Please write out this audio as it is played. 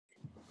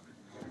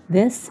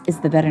This is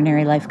the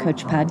Veterinary Life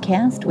Coach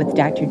Podcast with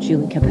Dr.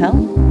 Julie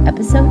Capel,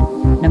 episode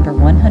number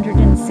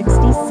 166.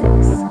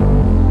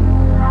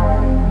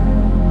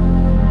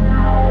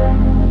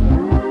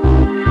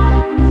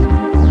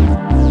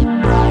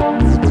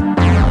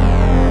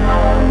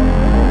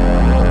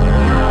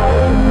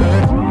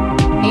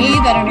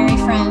 Veterinary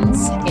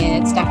friends,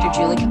 it's Dr.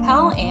 Julie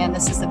Capel, and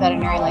this is the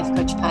Veterinary Life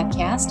Coach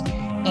Podcast.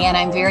 And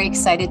I'm very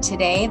excited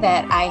today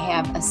that I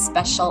have a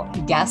special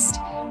guest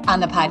on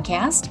the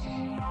podcast.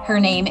 Her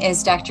name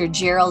is Dr.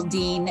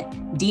 Geraldine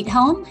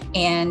Diethelm,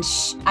 and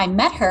I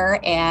met her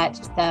at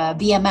the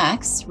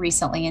VMX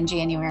recently in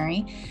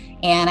January,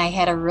 and I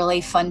had a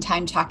really fun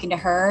time talking to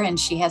her, and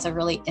she has a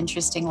really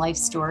interesting life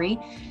story.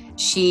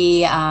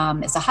 She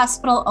is a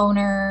hospital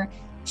owner.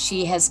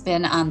 She has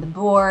been on the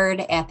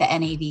board at the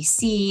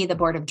NAVC, the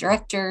board of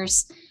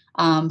directors,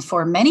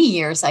 for many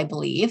years, I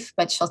believe,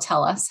 but she'll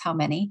tell us how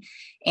many.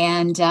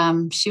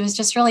 And she was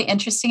just really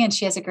interesting, and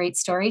she has a great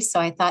story. So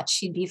I thought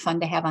she'd be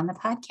fun to have on the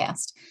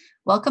podcast.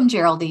 Welcome,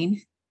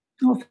 Geraldine.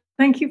 Well,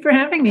 thank you for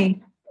having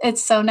me.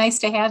 It's so nice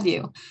to have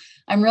you.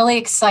 I'm really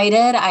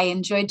excited. I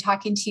enjoyed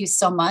talking to you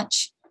so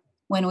much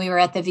when we were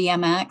at the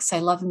VMX. I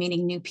love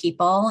meeting new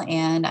people,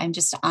 and I'm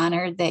just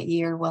honored that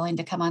you're willing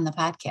to come on the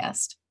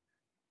podcast.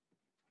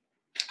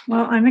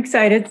 Well, I'm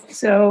excited.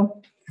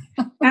 So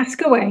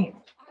ask away.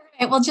 All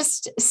right. Well,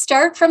 just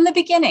start from the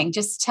beginning.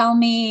 Just tell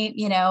me,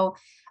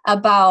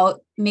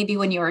 about maybe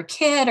when you were a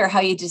kid or how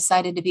you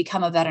decided to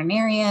become a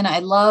veterinarian. I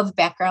love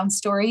background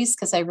stories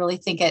because I really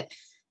think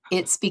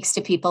it speaks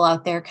to people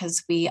out there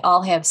because we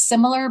all have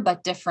similar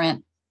but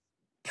different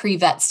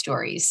pre-vet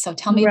stories. So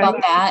tell me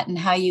about that and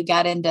how you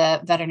got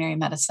into veterinary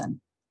medicine.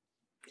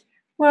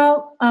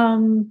 Well,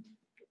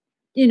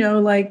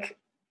 like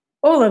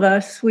all of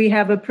us, we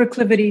have a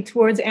proclivity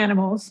towards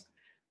animals.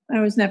 I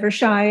was never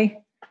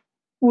shy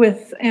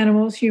with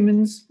animals.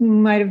 Humans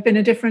might have been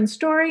a different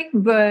story,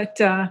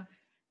 but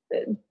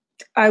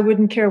I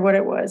wouldn't care what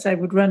it was. I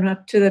would run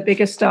up to the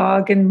biggest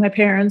dog, and my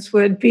parents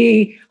would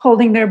be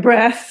holding their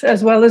breath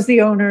as well as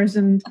the owners,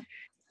 and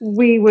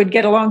we would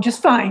get along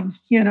just fine,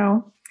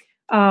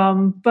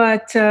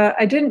 But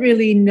I didn't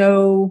really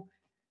know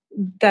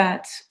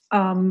that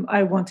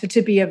I wanted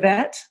to be a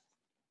vet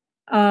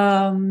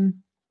until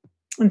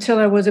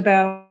I was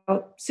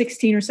about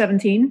 16 or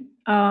 17.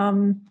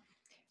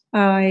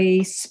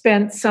 I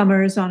spent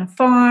summers on a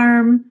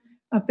farm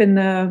up in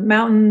the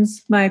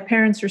mountains. My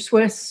parents are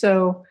Swiss,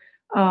 so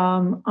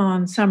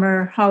on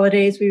summer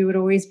holidays, we would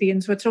always be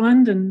in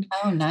Switzerland. And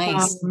oh,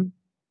 nice.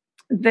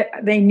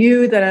 They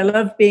knew that I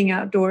loved being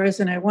outdoors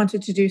and I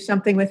wanted to do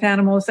something with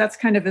animals. That's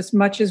kind of as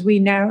much as we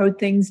narrowed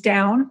things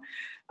down.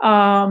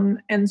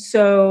 And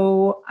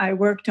so I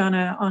worked on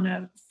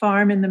a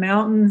farm in the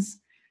mountains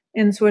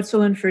in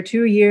Switzerland for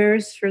 2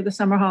 years for the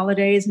summer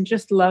holidays and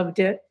just loved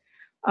it.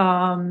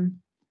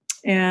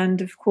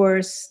 And of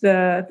course,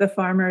 the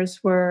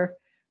farmers were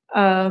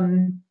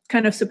kind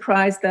of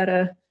surprised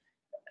that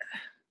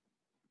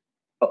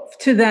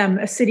to them,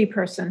 a city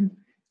person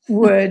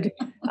would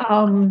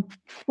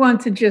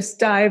want to just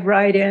dive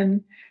right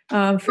in.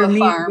 For me,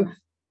 farm.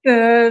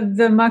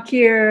 The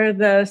muckier,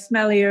 the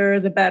smellier,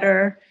 the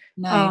better.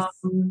 Nice.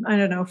 I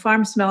don't know.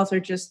 Farm smells are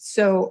just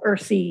so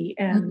earthy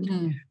and.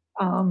 Mm-hmm.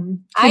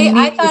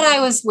 I thought I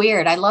was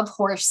weird. I love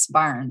horse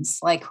barns.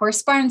 Like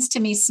horse barns to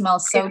me smell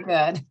so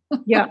good.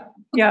 Yeah.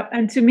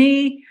 And to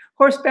me,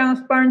 horse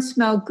barns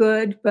smell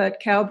good, but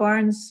cow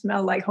barns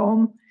smell like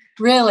home.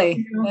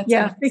 Really?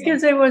 Yeah,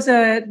 because it was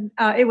a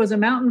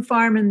mountain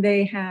farm, and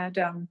they had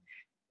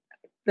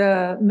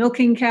the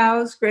milking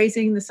cows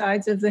grazing the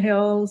sides of the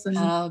hills. And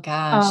oh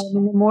gosh, in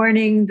the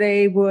morning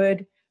they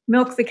would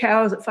milk the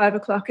cows at 5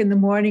 o'clock in the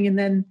morning, and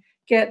then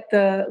get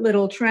the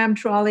little tram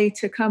trolley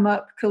to come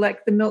up,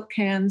 collect the milk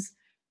cans,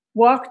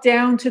 walk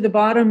down to the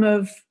bottom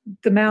of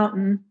the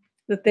mountain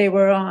that they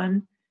were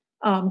on,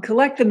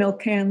 collect the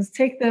milk cans,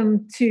 take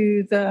them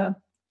to the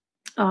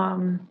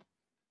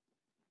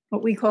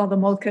what we call the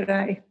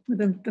molkerij,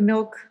 the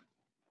milk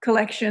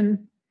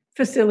collection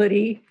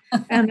facility,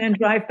 and then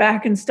drive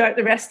back and start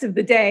the rest of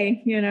the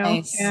day,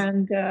 Nice.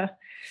 And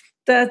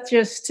that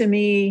just to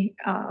me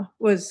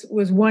was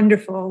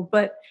wonderful.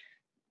 But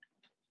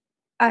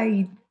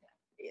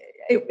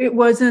it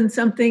wasn't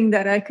something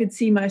that I could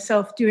see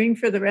myself doing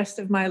for the rest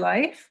of my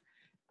life,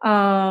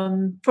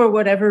 for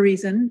whatever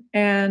reason.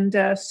 And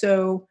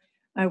so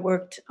I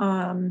worked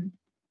in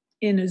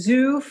a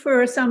zoo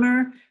for a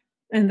summer,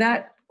 and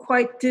that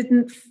quite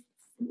didn't,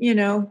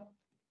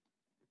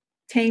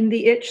 tame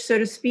the itch, so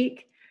to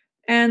speak.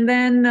 And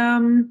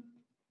then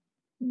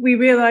we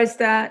realized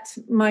that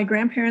my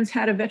grandparents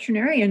had a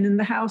veterinarian in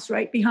the house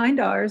right behind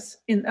ours,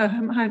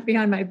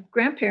 behind my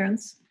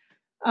grandparents.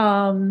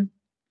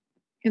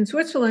 In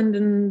Switzerland,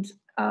 and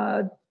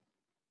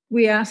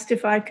we asked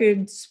if I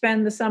could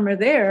spend the summer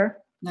there.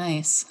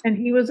 Nice. And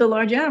he was a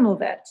large animal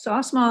vet,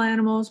 saw small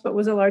animals, but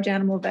was a large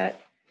animal vet.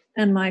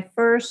 And my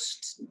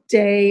first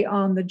day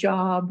on the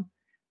job,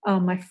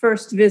 my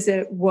first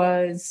visit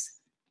was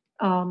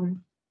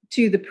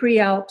to the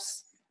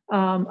Prealps,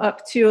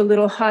 up to a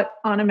little hut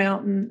on a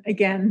mountain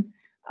again,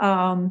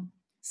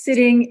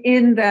 sitting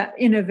in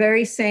a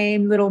very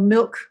same little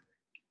milk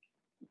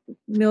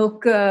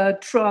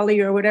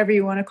trolley or whatever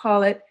you want to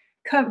call it,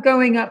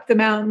 going up the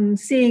mountain,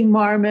 seeing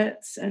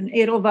marmots and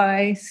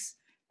edelweiss,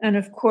 and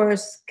of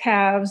course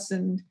calves,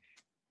 and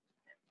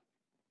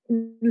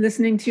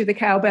listening to the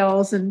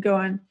cowbells and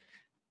going,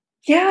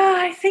 yeah,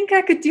 I think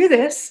I could do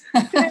this.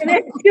 And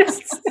it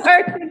just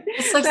started.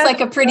 This looks like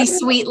a pretty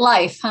sweet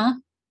life, huh?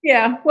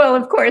 Yeah. Well,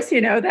 of course,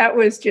 that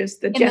was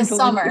just the gentle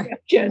summer.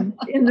 introduction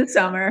in the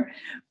summer.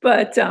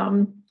 But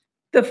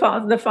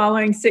the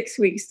following 6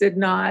 weeks did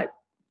not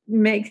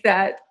make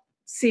that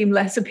seem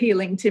less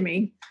appealing to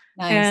me.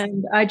 Nice.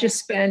 And I just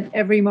spent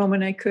every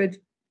moment I could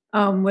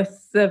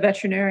with the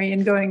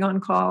veterinarian, going on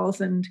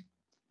calls, and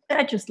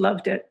I just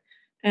loved it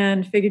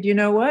and figured, you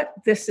know what,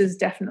 this is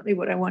definitely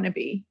what I want to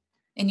be.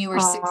 And you were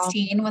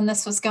 16 when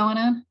this was going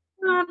on?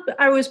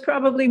 I was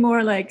probably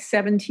more like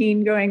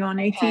 17 going on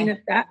 18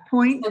 at that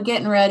point. So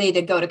getting ready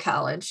to go to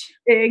college.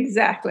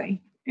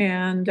 Exactly.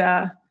 And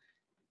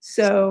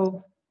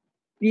so,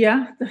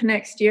 the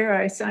next year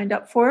I signed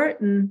up for it.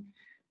 And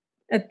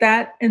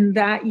in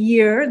that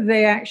year,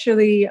 they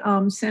actually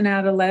sent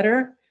out a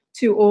letter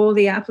to all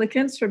the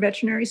applicants for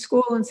veterinary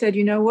school and said,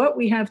 you know what,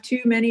 we have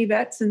too many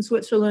vets in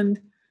Switzerland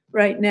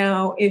right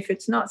now. If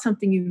it's not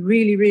something you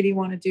really, really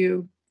want to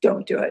do,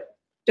 don't do it.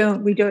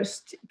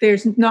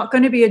 There's not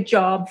going to be a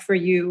job for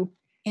you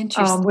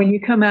when you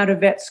come out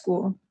of vet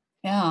school.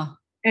 Yeah.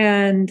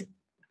 And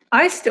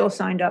I still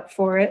signed up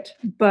for it,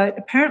 but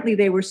apparently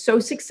they were so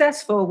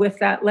successful with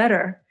that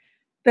letter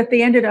that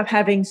they ended up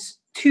having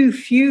too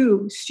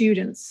few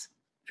students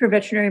for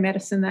veterinary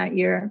medicine that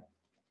year.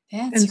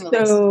 That's and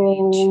really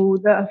so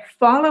strange. The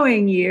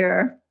following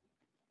year,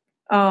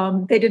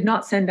 they did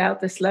not send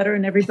out this letter,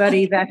 and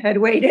everybody that had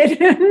waited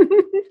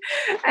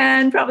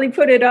and probably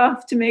put it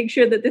off to make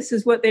sure that this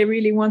is what they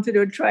really wanted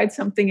or tried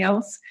something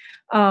else.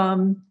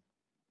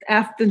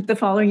 After the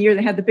following year,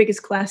 they had the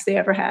biggest class they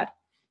ever had.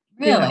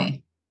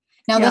 Really?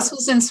 Now, this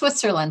was in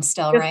Switzerland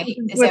still, right?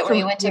 Is that where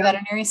you went to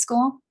veterinary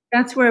school?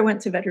 That's where I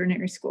went to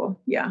veterinary school.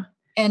 Yeah.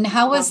 And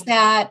how was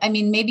that? I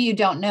mean, maybe you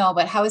don't know,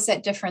 but how is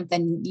that different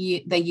than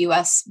the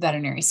U.S.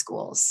 veterinary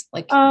schools?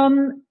 Like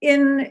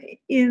in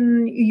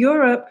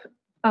Europe,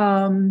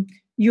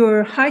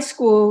 your high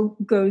school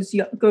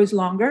goes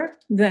longer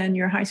than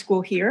your high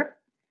school here,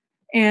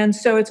 and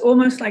so it's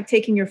almost like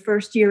taking your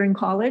first year in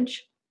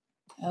college.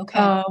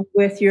 Okay.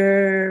 With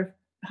your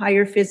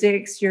higher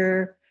physics,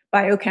 your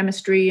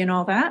biochemistry, and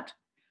all that,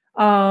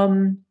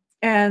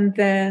 and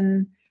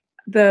then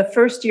the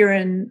first year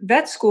in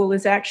vet school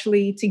is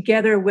actually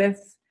together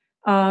with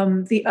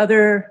the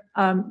other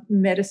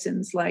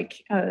medicines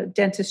like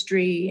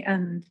dentistry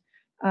and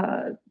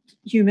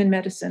human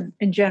medicine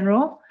in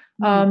general.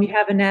 You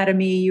have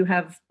anatomy, you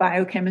have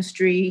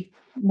biochemistry,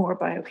 more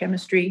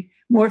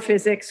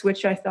physics,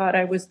 which I thought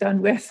I was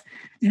done with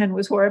and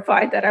was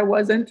horrified that I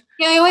wasn't.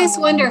 Yeah, I always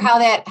wonder how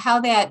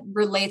that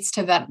relates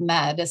to vet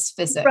med as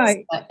physics.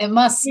 Right. But it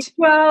must.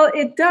 Well,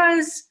 it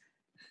does.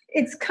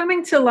 It's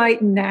coming to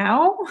light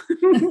now.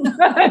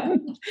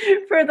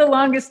 For the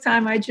longest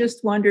time, I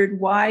just wondered,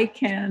 why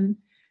can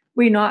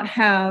we not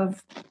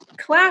have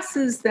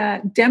classes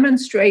that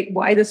demonstrate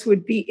why this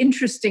would be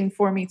interesting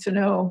for me to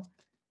know,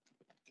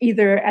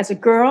 either as a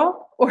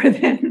girl or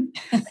then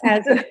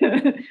as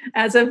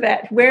a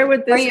vet? Where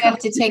would this? Or you have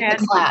to take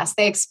the class.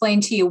 They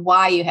explain to you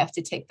why you have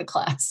to take the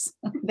class.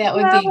 That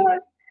would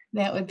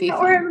be fun.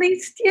 Or at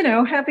least,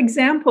 have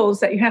examples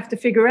that you have to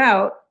figure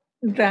out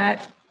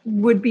that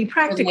would be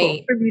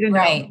practical for me to know.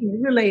 Right.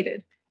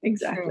 Related.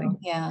 Exactly. True.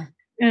 Yeah.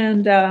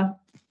 And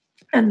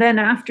then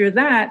after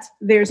that,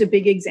 there's a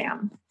big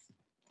exam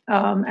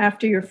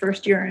after your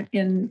first year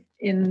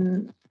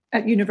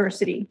at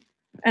university.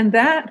 And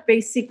that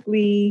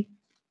basically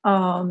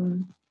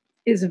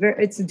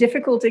it's a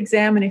difficult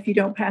exam. And if you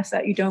don't pass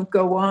that, you don't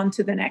go on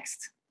to the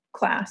next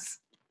class.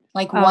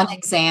 Like one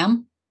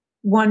exam?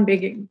 One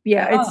big,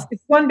 it's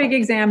one big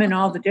exam and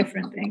all the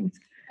different things.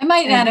 I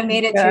might not have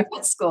made it through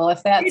vet school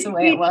if that's the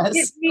way it was.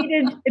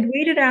 It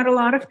weeded out a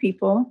lot of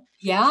people.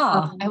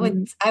 Yeah, I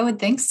would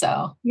think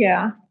so.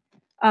 Yeah.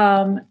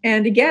 And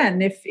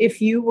again, if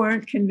you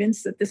weren't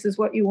convinced that this is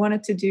what you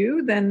wanted to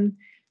do, then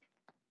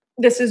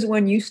this is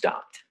when you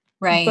stopped.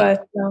 Right.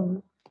 But,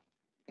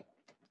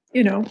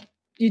 you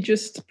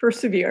just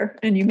persevere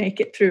and you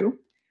make it through.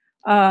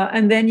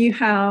 And then you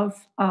have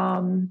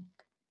 4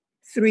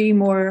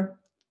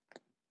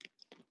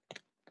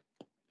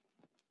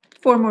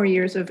 more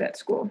years of vet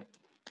school.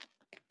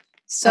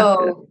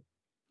 So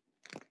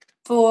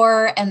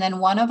 4 and then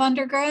 1 of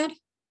undergrad?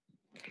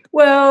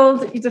 Well,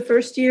 the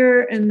first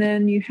year, and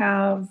then you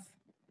have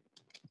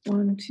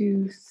 1,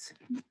 2,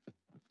 3.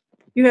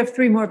 You have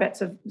 3 more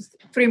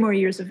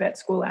years of vet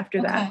school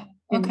after that.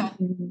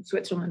 In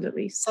Switzerland, at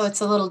least. So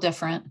it's a little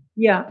different.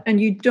 Yeah. And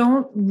you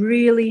don't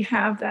really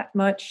have that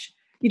much.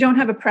 You don't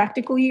have a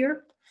practical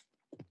year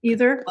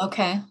either.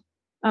 Okay.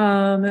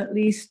 At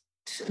least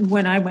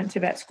when I went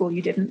to vet school,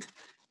 you didn't.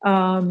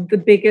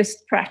 The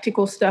biggest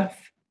practical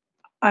stuff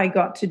I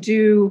got to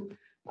do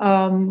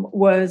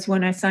was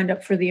when I signed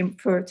up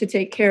to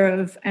take care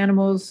of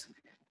animals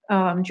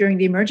during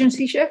the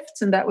emergency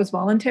shifts, and that was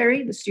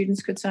voluntary. The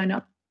students could sign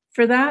up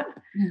for that.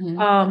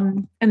 Mm-hmm.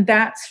 And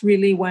that's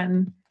really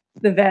when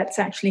the vets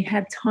actually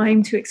had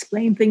time to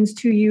explain things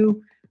to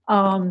you,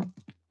 on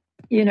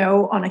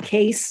a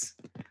case,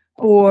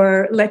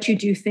 or let you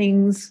do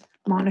things,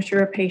 monitor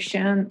a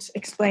patient,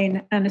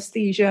 explain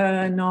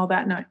anesthesia and all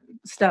that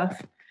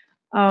stuff.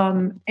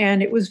 And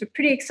it was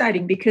pretty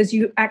exciting because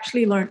you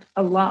actually learned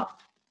a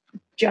lot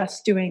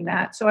just doing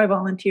that. So I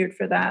volunteered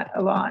for that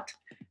a lot.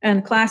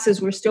 And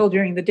classes were still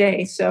during the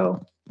day,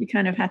 so you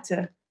kind of had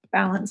to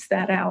balance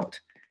that out,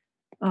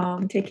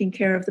 taking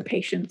care of the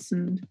patients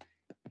and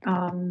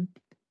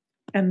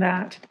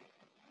that.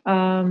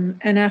 And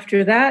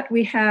after that,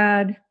 we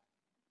had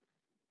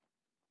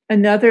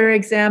another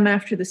exam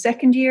after the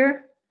second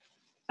year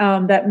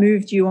that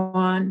moved you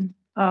on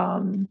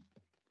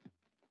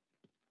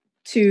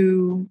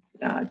to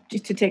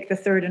take the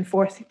third and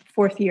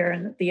fourth year.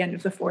 And at the end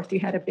of the fourth, you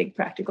had a big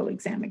practical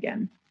exam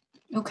again.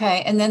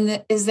 Okay. And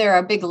then is there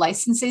a big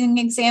licensing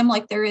exam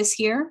like there is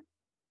here?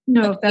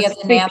 No, like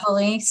that's the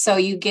NAVLE. So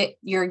you get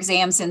your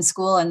exams in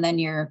school and then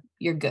you're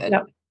good.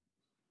 Yep.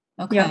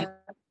 Okay.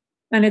 Yep.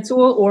 And it's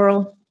all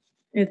oral.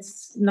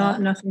 It's not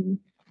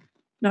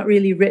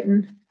really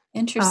written.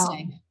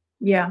 Interesting.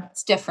 Yeah.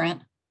 It's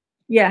different.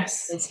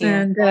 Yes.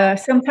 And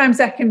sometimes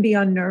that can be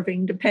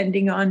unnerving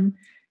depending on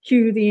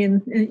who the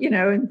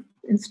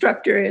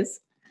instructor is.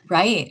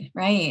 Right.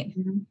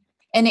 Mm-hmm.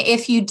 And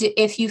if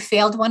you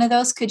failed one of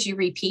those, could you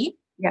repeat?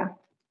 Yeah.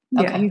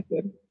 Okay.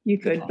 You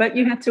could, okay. But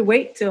you had to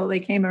wait till they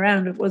came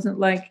around. It wasn't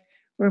like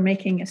we're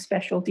making a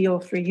special deal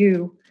for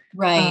you.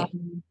 Right.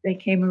 They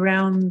came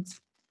around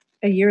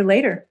a year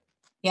later.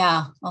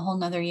 Yeah. A whole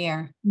nother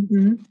year.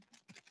 Mm-hmm.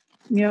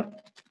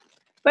 Yep.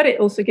 But it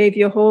also gave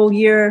you a whole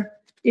year,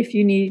 if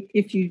you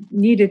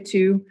needed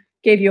to,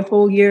 gave you a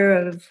whole year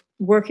of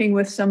working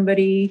with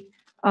somebody,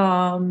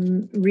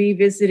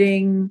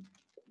 revisiting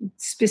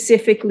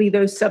specifically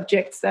those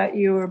subjects that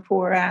you were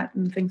poor at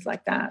and things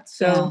like that.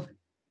 So,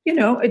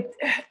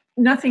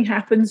 nothing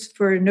happens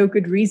for no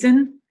good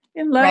reason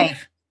in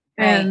life.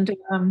 Right. And,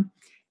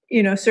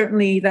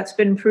 certainly that's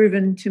been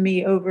proven to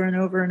me over and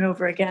over and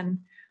over again.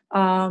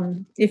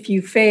 If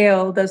you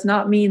fail does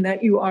not mean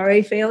that you are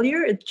a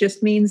failure. It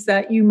just means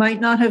that you might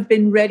not have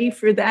been ready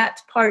for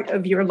that part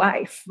of your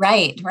life.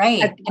 Right.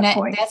 And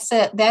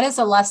that is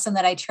a lesson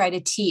that I try to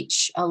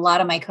teach a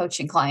lot of my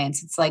coaching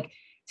clients. It's like,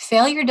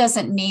 failure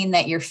doesn't mean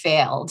that you're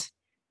failed.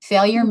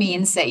 Failure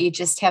means that you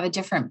just have a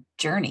different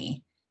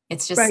journey.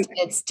 It's just,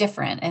 It's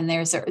different. And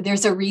there's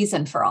a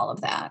reason for all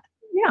of that.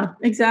 Yeah,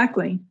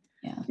 exactly.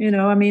 Yeah.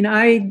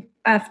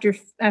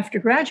 After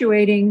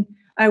graduating,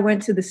 I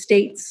went to the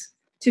States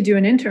to do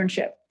an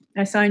internship.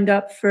 I signed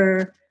up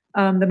for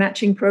the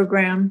matching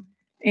program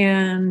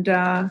and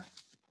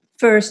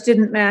first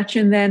didn't match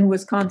and then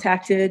was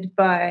contacted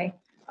by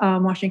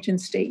Washington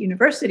State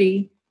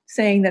University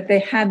saying that they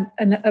had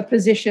a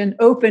position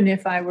open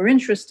if I were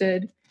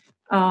interested.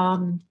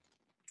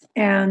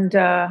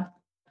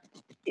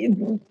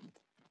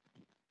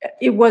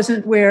 It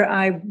wasn't where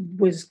I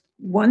was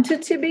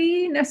wanted to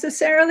be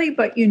necessarily,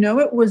 but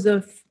it was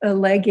a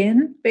leg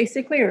in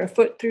basically, or a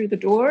foot through the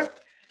door.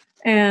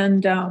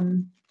 And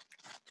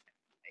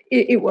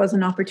it was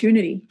an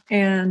opportunity,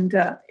 and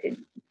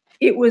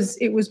it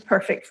was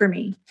perfect for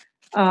me.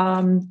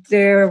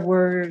 There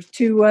were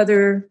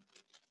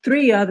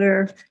three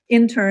other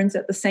interns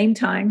at the same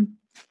time,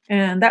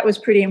 and that was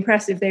pretty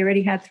impressive. They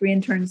already had 3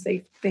 interns.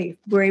 They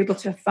were able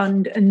to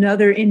fund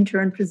another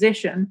intern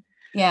position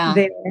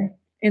there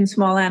in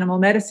small animal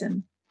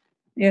medicine,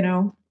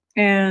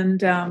 And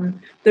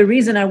the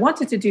reason I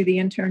wanted to do the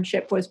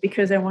internship was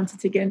because I wanted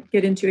to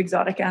get into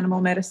exotic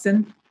animal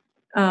medicine.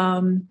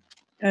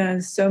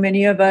 As so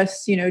many of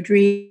us,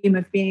 dream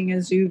of being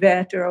a zoo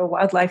vet or a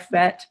wildlife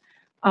vet.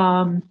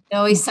 It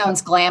always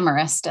sounds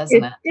glamorous,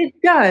 doesn't it? It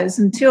does,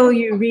 until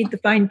you read the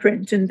fine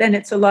print, and then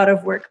it's a lot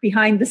of work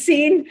behind the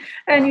scene,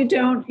 and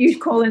you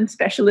call in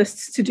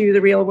specialists to do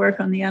the real work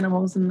on the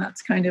animals, and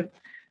that's kind of,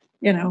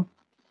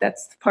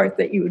 that's the part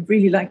that you would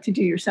really like to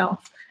do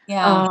yourself.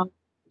 Yeah.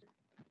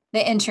 The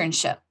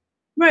internship.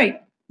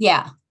 Right.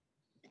 Yeah.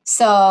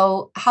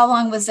 So how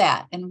long was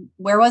that? And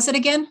where was it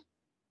again?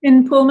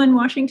 In Pullman,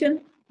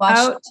 Washington.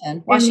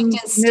 Washington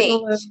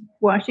State.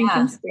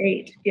 Washington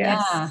State.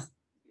 Yes. Yeah.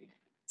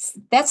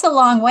 That's a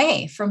long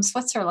way from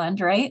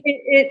Switzerland, right?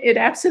 It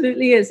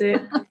absolutely is.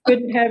 It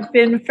couldn't have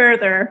been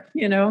further,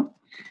 You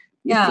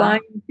fly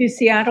to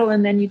Seattle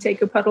and then you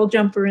take a puddle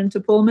jumper into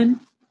Pullman.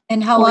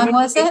 And how long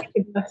was it?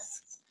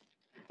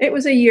 It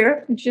was a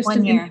year. It's just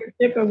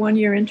internship, a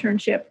 1-year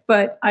internship,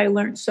 but I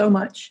learned so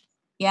much.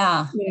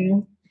 Yeah.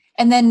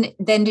 And then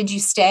did you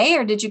stay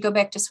or did you go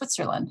back to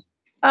Switzerland?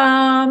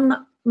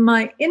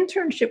 My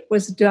internship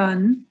was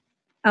done,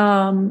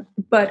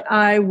 but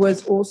I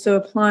was also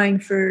applying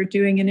for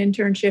doing an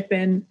internship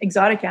in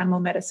exotic animal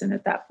medicine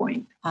at that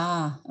point.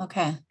 Ah,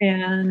 okay.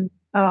 And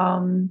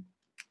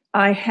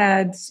I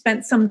had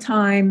spent some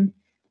time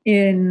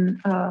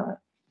in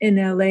in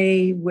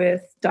LA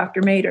with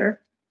Dr. Mader.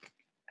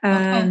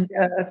 And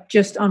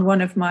just on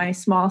one of my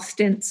small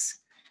stints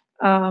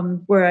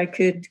where I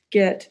could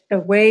get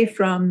away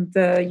from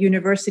the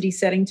university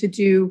setting to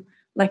do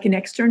like an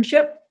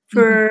externship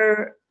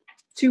for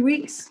 2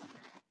 weeks.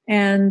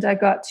 And I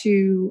got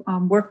to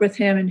work with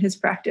him in his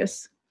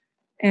practice.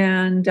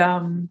 And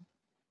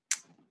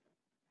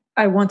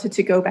I wanted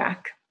to go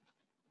back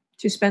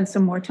to spend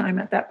some more time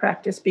at that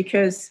practice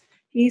because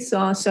he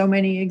saw so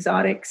many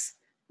exotics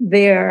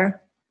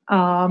there,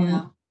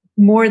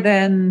 more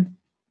than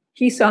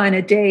he saw in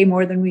a day,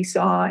 more than we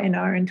saw in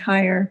our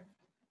entire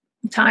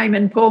time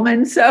in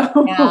Pullman.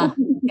 So,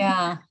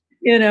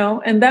 you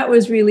know, and that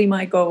was really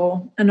my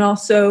goal. And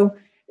also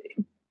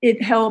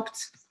it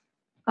helped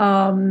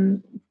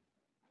to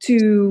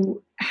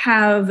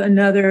have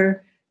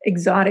another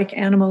exotic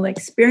animal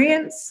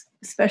experience,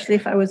 especially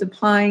if I was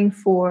applying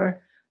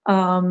for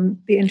the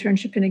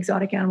internship in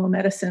exotic animal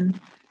medicine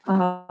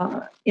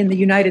in the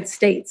United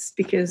States,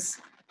 because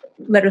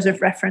letters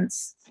of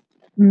reference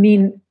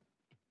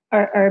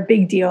are a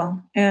big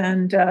deal.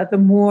 And the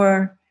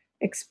more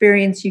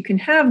experience you can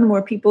have, the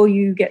more people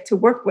you get to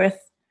work with,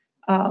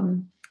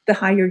 the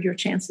higher your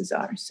chances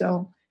are.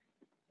 So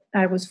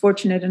I was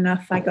fortunate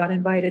enough, I got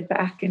invited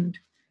back and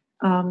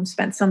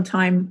spent some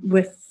time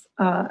with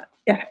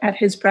at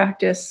his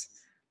practice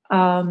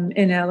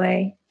in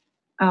LA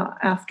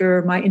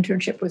after my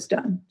internship was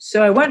done.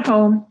 So I went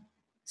home,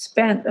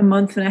 spent a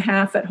month and a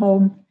half at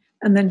home,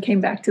 and then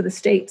came back to the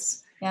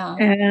States. Yeah.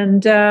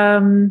 And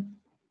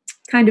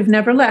kind of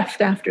never left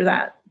after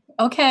that.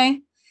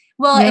 Okay.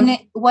 Well, and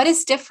what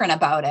is different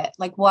about it?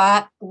 Like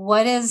what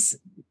is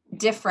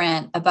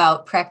different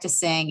about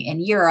practicing in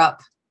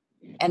Europe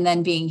and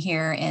then being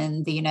here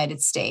in the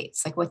United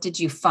States? Like, what did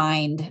you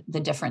find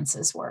the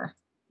differences were?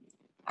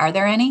 Are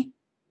there any?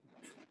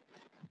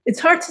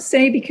 It's hard to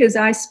say because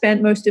I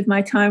spent most of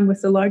my time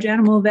with the large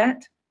animal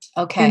vet.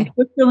 Okay. In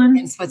Switzerland.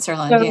 In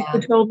Switzerland, so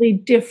it's a totally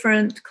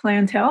different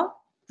clientele.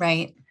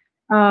 Right.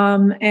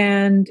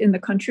 And in the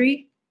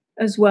country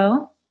as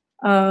well,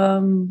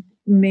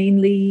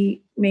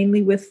 mainly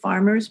with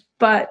farmers,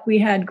 but we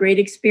had great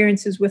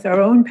experiences with our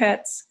own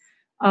pets,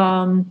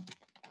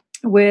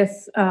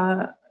 with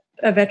a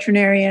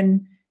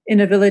veterinarian in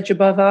a village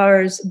above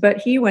ours, but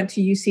he went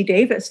to UC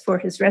Davis for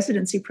his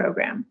residency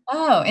program.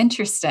 Oh,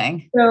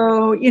 interesting.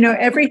 So, you know,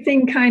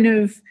 everything kind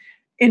of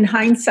in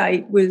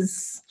hindsight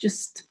was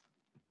just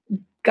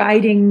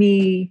guiding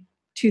me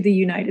to the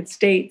United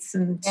States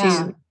and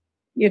to,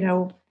 you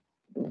know,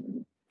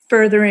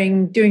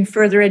 doing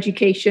further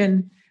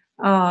education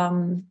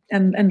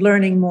and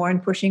learning more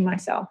and pushing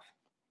myself.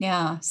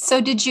 Yeah. So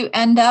did you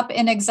end up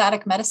in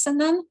exotic medicine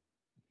then?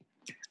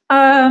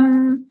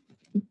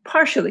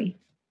 Partially.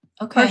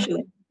 Okay.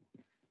 Partially.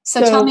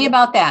 So tell me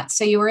about that.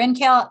 So you were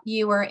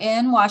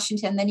in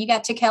Washington, then you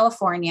got to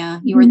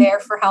California. You were there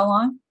for how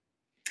long?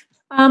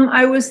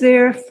 I was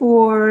there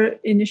for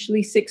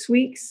initially 6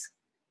 weeks.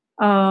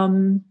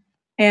 And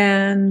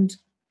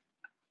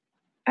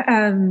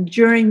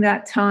during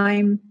that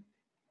time,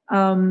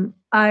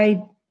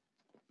 I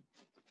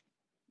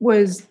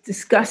was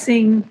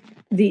discussing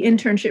the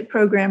internship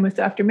program with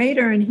Dr.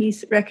 Mader, and he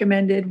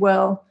recommended,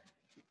 well,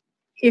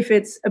 if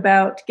it's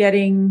about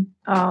getting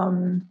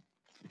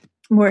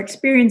more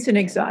experience in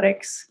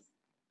exotics,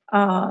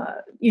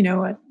 you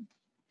know,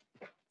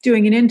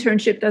 doing an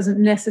internship doesn't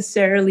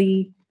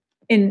necessarily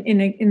in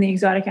the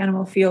exotic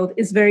animal field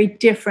is very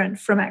different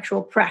from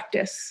actual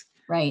practice.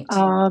 Right.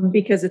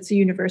 Because it's a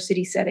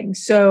university setting.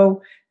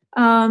 So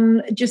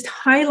just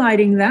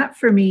highlighting that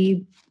for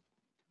me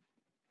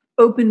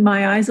opened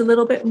my eyes a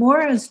little bit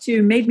more as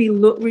to made me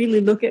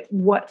really look at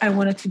what I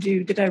wanted to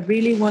do. Did I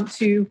really want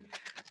to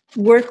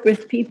work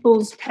with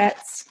people's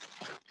pets,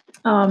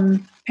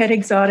 pet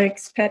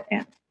exotics,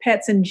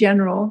 pets in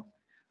general,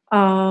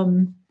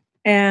 and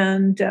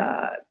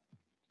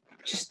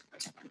just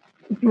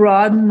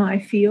broaden my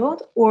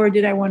field? Or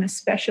did I want to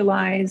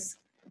specialize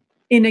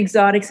in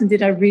exotics, and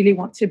did I really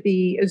want to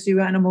be a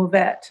zoo animal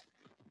vet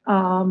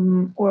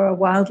or a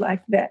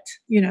wildlife vet?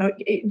 You know,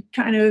 it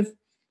kind of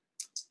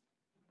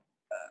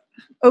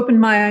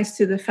opened my eyes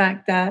to the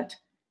fact that,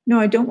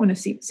 no, I don't want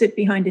to sit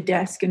behind a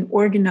desk and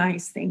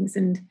organize things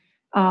and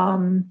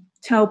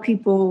tell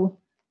people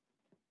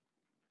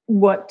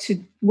what to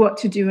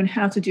do and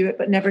how to do it,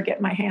 but never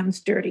get my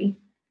hands dirty.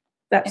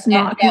 That's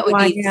not who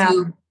I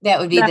am. That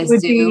would be the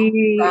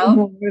zoo route?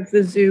 More of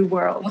the zoo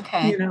world.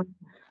 Okay. You know.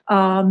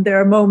 There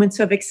are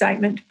moments of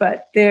excitement,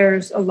 but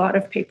there's a lot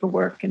of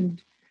paperwork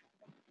and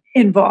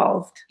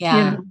involved. Yeah.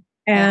 You know?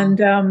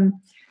 And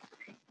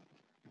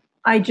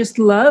I just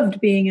loved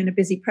being in a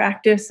busy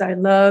practice. I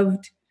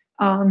loved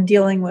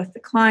dealing with the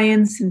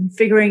clients and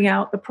figuring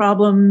out the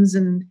problems.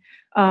 And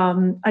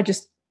I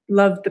just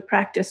loved the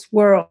practice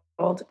world.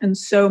 And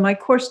so my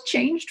course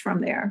changed from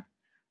there.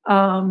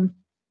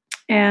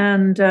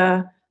 And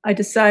I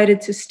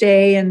decided to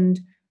stay and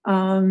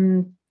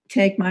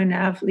take my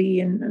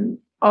NAVLE and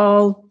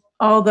all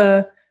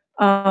the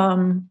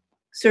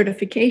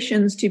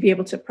certifications to be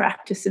able to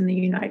practice in the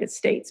United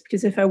States,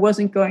 because if I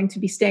wasn't going to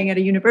be staying at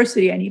a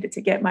university, I needed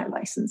to get my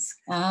license.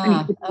 I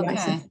needed to be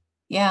licensed.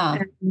 Yeah.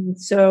 And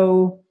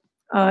so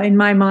in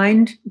my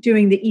mind,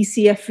 doing the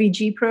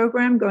ECFVG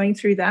program, going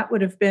through that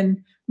would have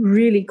been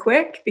really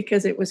quick,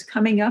 because it was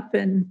coming up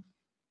in,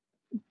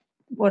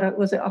 what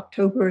was it,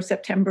 October or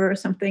September or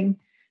something.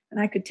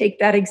 And I could take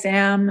that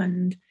exam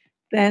and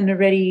then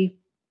already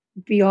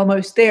be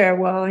almost there.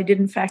 Well, I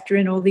didn't factor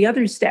in all the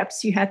other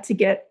steps you had to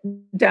get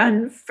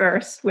done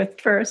first. So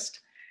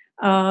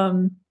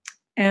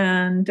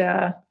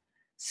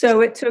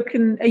it took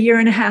a year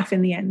and a half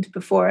in the end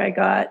before I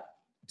got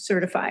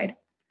certified.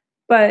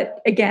 But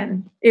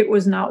again, it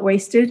was not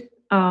wasted.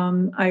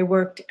 I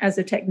worked as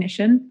a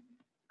technician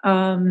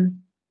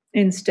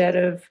instead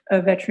of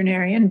a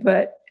veterinarian,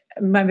 but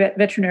my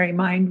veterinary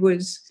mind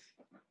was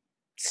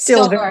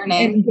still very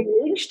learning.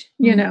 Engaged,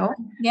 you know.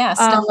 Yeah,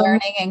 still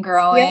learning and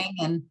growing.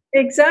 Yeah, and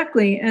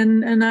exactly.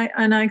 And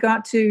I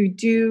got to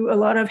do a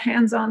lot of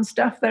hands-on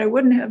stuff that I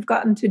wouldn't have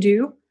gotten to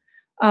do.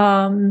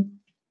 And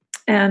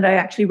I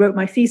actually wrote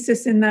my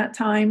thesis in that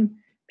time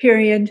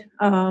period,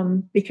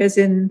 because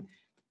in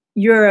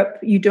Europe,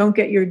 you don't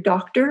get your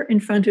doctor in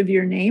front of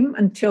your name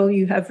until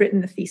you have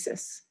written the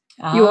thesis.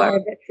 You are a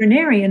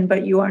veterinarian,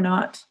 but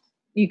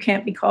you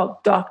can't be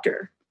called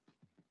doctor.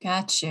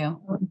 Got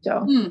you.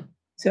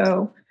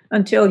 So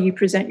until you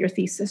present your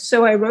thesis.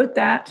 So I wrote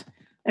that.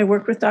 I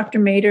worked with Dr.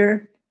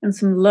 Mader and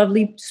some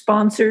lovely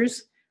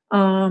sponsors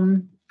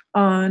on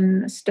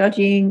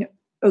studying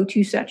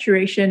O2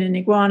 saturation in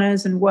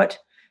iguanas and what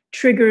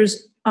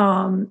triggers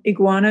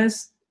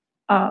iguanas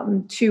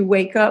to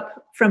wake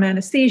up from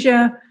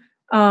anesthesia.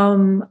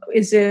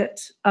 Is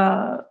it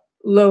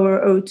lower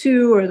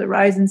O2 or the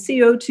rise in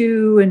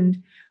CO2?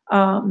 And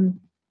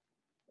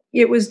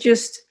it was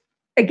just,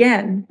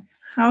 again,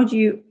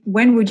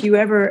 when would you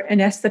ever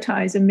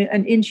anesthetize and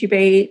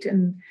intubate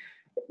and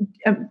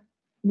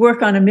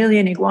work on 1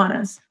 million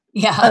iguanas?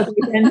 Yeah. Other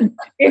than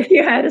if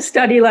you had a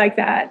study like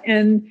that.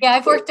 And yeah,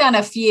 I've worked on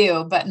a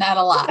few, but not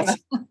a lot.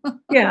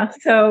 Yeah.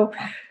 So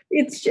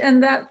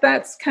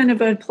that's kind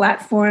of a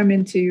platform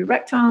into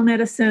erectile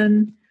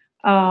medicine.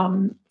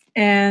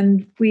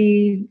 And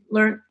we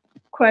learned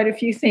quite a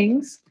few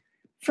things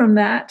from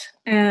that,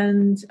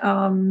 and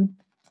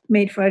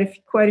made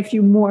quite a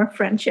few more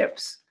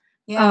friendships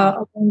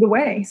along the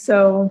way.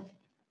 So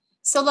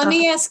let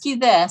me ask you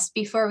this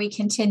before we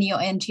continue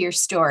into your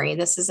story.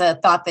 This is a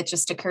thought that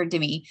just occurred to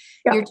me.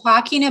 Yeah. You're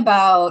talking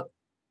about,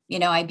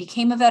 I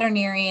became a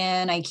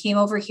veterinarian. I came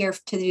over here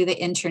to do the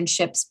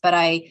internships, but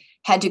I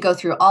had to go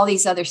through all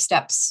these other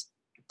steps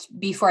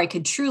before I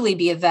could truly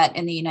be a vet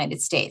in the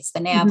United States, the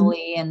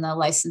NAVLE and the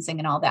licensing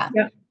and all that.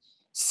 Yeah.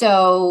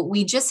 So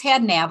we just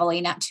had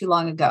NAVLE not too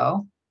long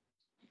ago.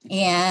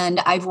 And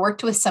I've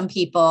worked with some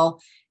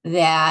people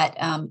that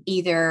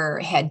either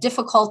had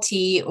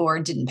difficulty or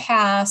didn't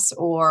pass,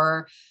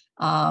 or,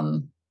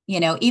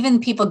 even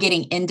people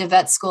getting into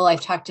vet school.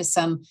 I've talked to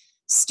some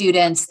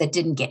students that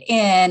didn't get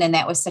in, and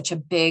that was such a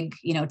big,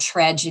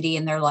 tragedy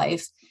in their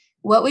life.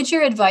 What would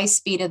your advice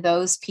be to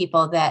those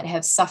people that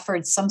have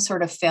suffered some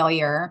sort of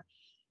failure,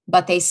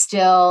 but they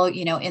still,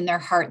 in their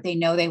heart, they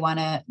know they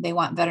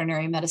want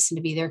veterinary medicine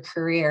to be their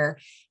career,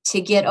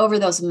 to get over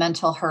those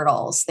mental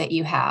hurdles that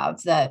you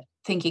have, that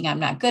thinking I'm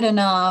not good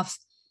enough,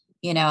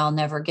 I'll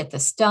never get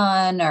this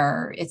done,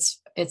 or it's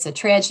a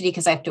tragedy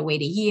because I have to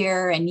wait a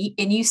year. And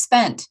you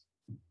said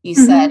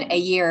a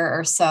year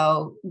or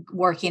so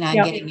working on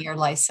getting your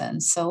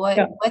license. So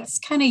what's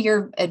kind of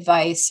your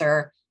advice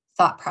or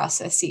thought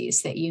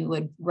processes that you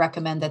would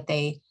recommend that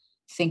they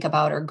think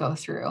about or go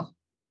through?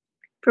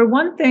 For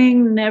one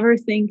thing, never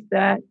think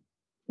that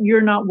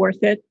you're not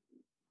worth it,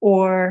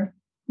 or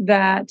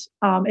that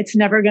it's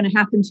never going to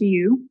happen to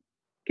you.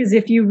 Because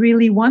if you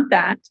really want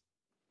that,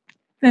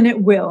 then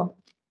it will.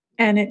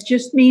 And it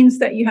just means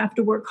that you have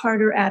to work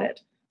harder at it.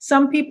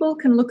 Some people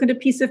can look at a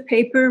piece of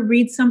paper,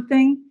 read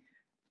something,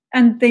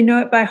 and they know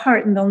it by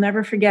heart and they'll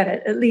never forget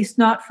it, at least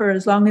not for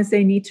as long as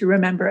they need to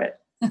remember it.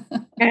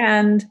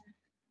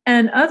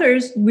 And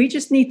others, we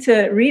just need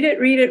to read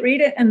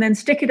it, and then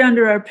stick it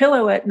under our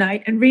pillow at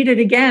night and read it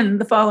again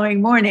the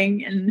following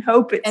morning and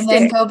hope it sticks.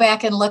 Then go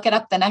back and look it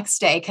up the next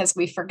day because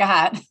we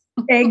forgot.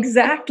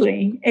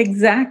 Exactly.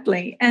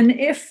 And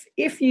if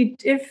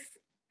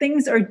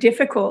things are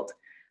difficult,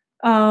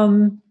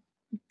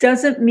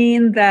 doesn't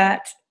mean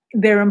that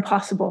they're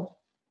impossible.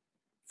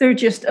 They're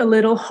just a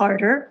little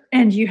harder,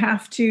 and you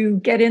have to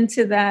get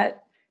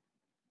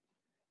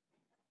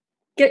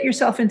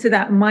yourself into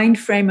that mind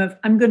frame of,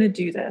 I'm going to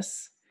do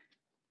this.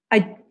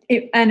 And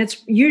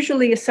it's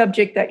usually a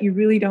subject that you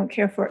really don't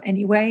care for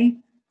anyway,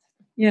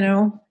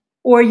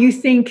 or you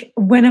think,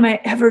 when am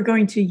I ever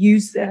going to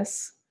use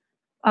this?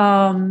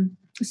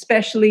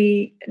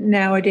 Especially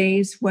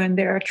nowadays when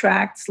there are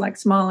tracts like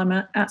small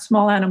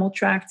animal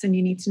tracts, and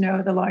you need to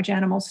know the large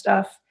animal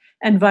stuff,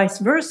 and vice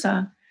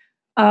versa.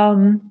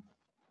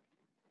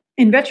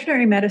 In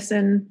veterinary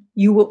medicine,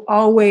 you will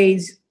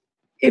always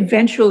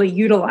eventually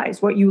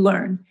utilize what you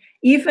learn.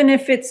 even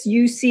if it's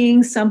you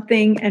seeing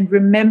something and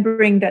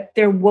remembering that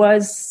there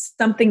was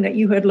something that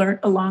you had learned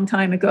a long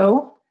time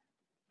ago,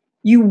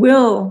 you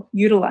will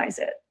utilize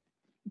it,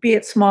 be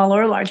it small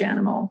or large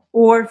animal,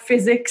 or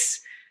physics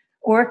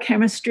or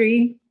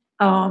chemistry.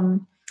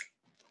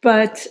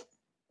 But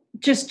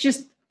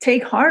just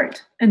take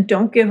heart and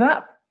don't give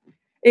up.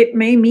 It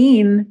may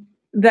mean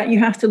that you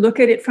have to look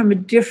at it from a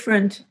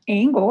different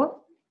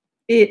angle.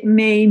 It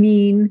may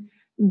mean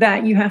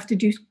that you have to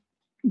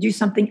do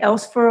something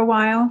else for a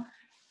while,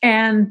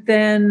 and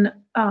then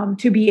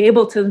to be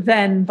able to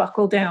then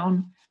buckle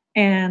down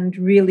and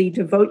really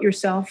devote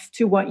yourself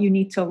to what you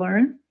need to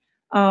learn,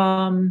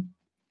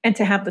 and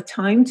to have the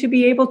time to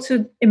be able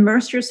to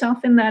immerse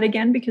yourself in that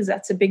again, because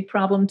that's a big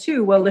problem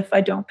too. Well, if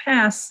I don't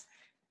pass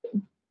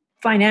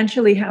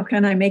financially, how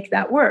can I make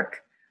that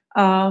work?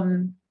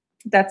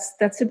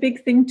 That's a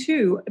big thing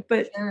too.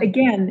 But Sure.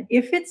 Again,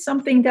 if it's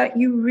something that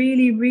you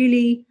really,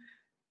 really,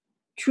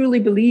 truly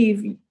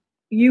believe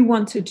you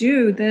want to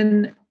do,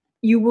 then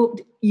you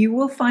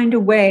will find a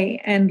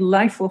way, and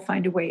life will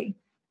find a way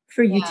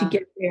for you to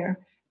get there.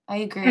 I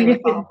agree. And with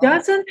if all it that.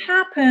 doesn't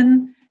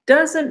happen,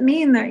 doesn't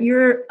mean that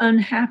you're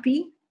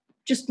unhappy.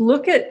 Just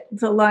look at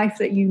the life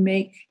that you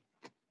make.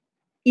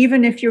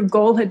 Even if your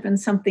goal had been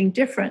something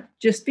different,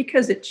 just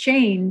because it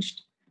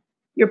changed,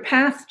 your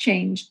path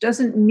changed,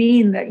 doesn't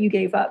mean that you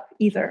gave up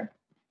either.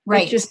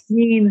 Right. It just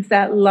means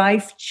that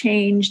life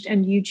changed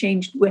and you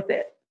changed with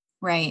it.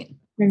 Right.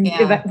 And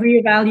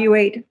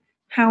reevaluate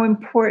how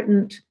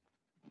important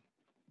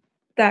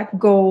that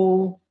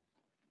goal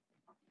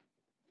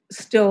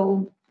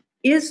still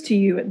is to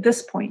you at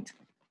this point.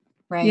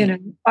 Right.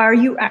 Are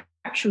you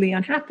actually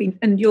unhappy?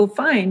 And you'll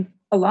find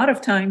a lot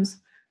of times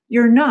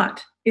you're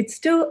not. It's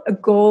still a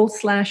goal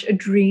 / a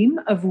dream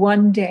of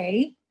one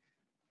day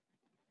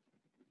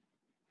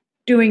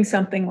doing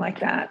something like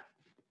that.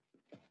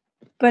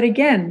 But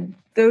again,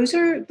 those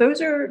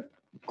are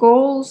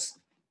goals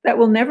that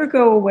will never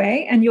go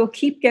away, and you'll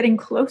keep getting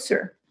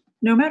closer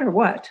no matter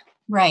what.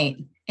 Right.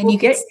 And you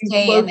can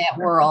stay in that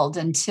world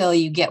until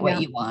you get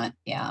what you want.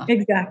 Yeah.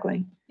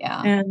 Exactly.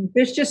 Yeah. And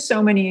there's just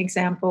so many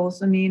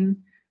examples. I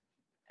mean,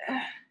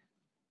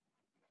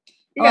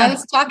 Well, I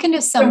was talking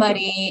to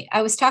somebody,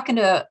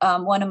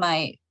 one of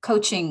my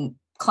coaching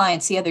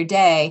clients the other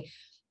day,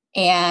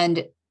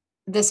 and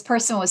this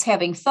person was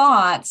having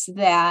thoughts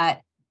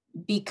that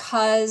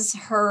because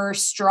her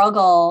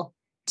struggle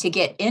to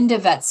get into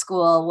vet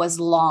school was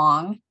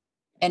long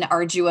and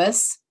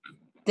arduous,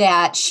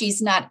 that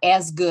she's not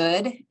as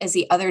good as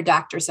the other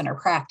doctors in her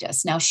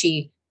practice. Now,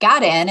 she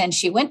got in and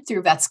she went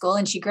through vet school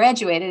and she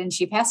graduated and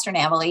she passed her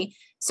NAVLE.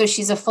 So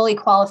she's a fully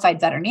qualified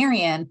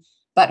veterinarian.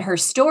 But her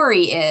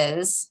story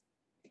is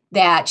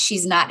that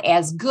she's not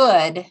as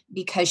good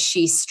because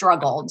she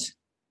struggled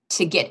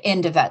to get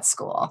into vet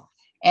school.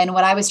 And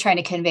what I was trying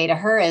to convey to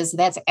her is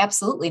that's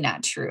absolutely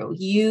not true.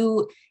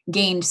 You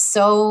gained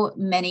so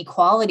many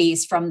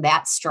qualities from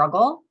that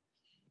struggle,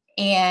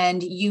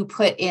 and you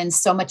put in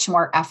so much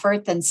more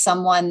effort than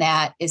someone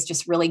that is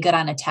just really good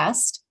on a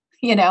test,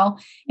 and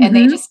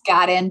they just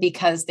got in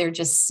because they're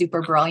just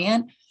super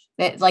brilliant.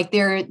 That like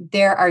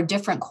there are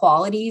different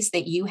qualities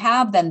that you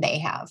have than they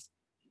have.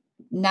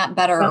 Not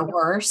better or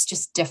worse,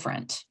 just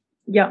different.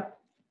 Yeah.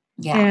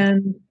 Yeah.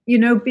 And,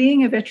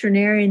 being a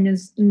veterinarian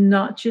is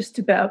not just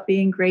about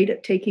being great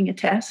at taking a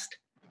test.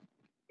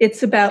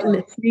 It's about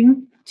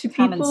listening to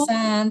people. Common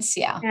sense.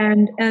 Yeah.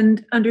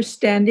 And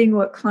understanding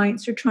what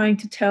clients are trying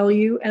to tell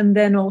you. And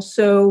then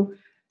also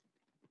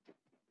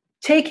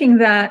taking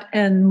that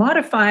and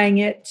modifying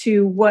it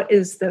to what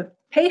is the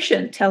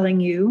patient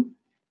telling you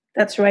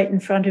that's right in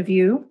front of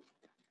you.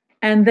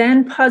 And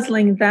then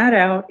puzzling that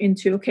out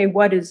into, okay,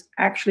 what is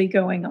actually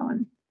going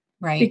on?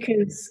 Right.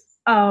 Because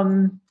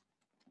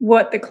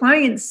what the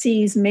client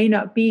sees may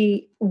not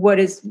be what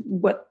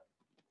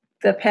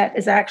the pet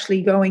is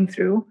actually going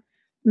through,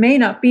 may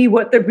not be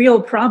what the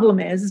real problem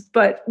is,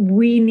 but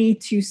we need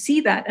to see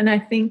that. And I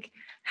think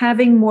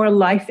having more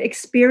life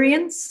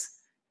experience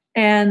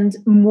and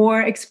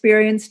more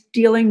experience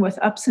dealing with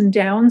ups and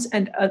downs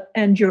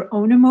and your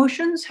own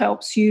emotions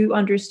helps you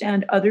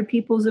understand other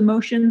people's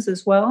emotions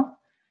as well.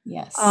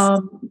 Yes.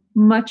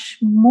 Much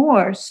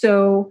more.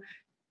 So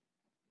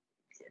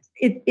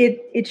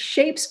it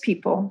shapes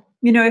people.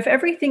 If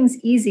everything's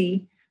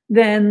easy,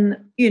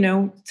 then,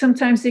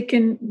 sometimes it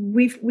can,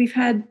 we've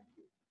had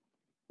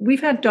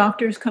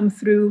doctors come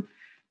through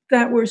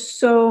that were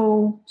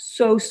so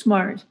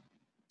smart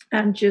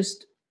and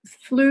just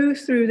flew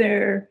through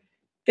their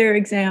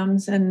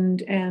exams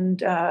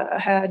and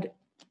had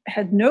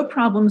no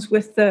problems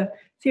with the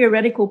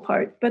theoretical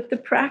part, but the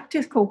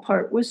practical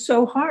part was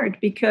so hard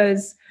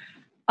because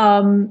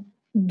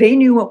they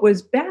knew what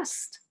was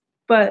best,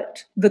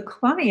 but the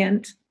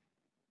client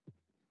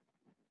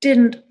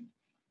didn't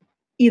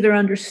either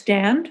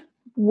understand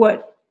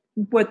what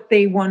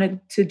they wanted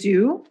to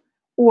do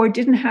or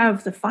didn't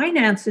have the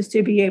finances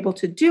to be able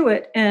to do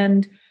it.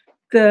 And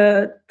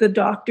the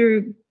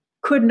doctor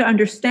couldn't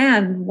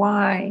understand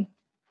why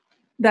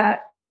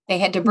that they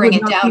had to bring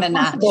it down a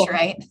notch,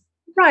 right?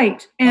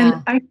 Right.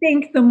 And I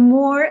think the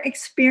more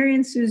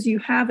experiences you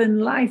have in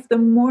life, the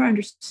more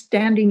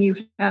understanding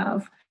you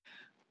have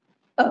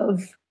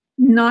of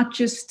not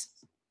just,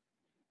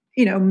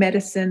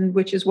 medicine,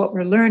 which is what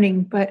we're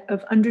learning, but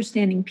of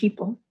understanding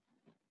people.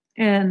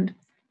 And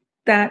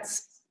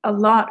that's a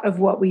lot of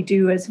what we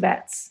do as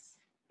vets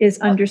is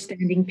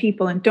understanding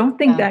people. And don't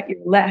think that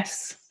you're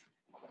less.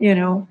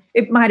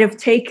 It might have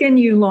taken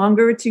you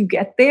longer to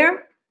get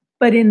there,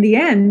 but in the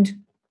end,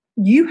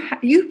 you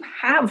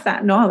have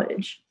that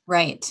knowledge.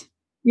 Right.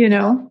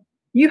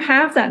 You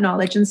have that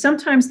knowledge. And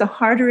sometimes the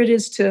harder it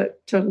is to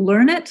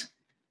learn it,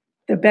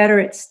 the better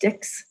it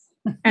sticks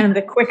and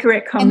the quicker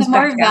it comes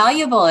back. And the more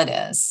valuable it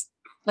is.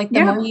 Like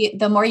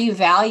the more you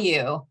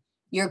value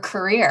your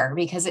career,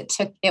 because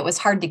it was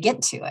hard to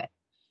get to it.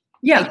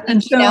 Yeah. Think,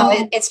 and so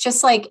it's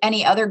just like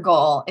any other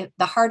goal.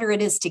 The harder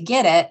it is to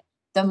get it,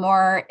 the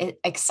more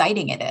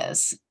exciting it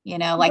is.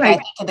 Like I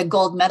think of the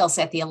gold medals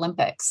at the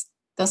Olympics.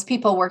 Those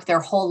people work their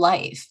whole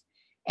life.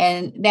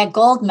 And that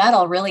gold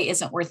medal really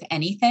isn't worth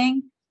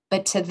anything,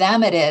 but to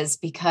them it is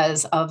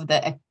because of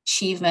the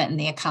achievement and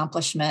the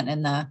accomplishment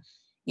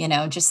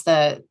and just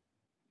the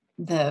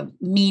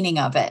meaning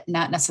of it,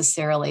 not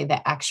necessarily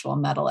the actual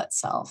medal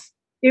itself.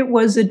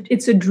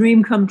 It's a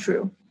dream come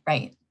true.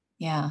 Right.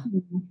 Yeah.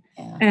 Mm-hmm.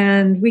 Yeah.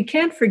 And we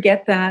can't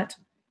forget that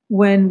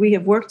when we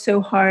have worked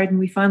so hard and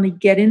we finally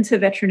get into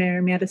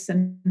veterinary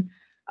medicine,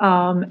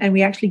 and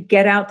we actually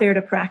get out there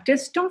to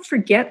practice, don't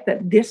forget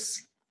that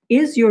this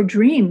is your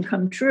dream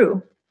come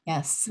true.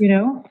 Yes.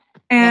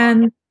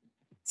 And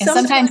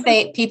sometimes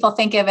people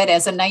think of it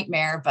as a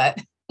nightmare, but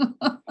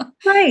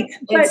right.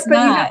 It's but not,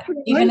 you have to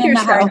even in the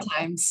hard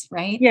times,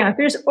 right? Yeah.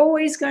 There's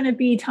always going to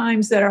be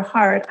times that are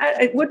hard.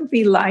 It wouldn't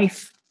be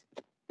life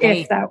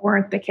if that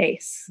weren't the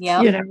case.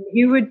 Yeah.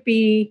 You would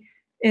be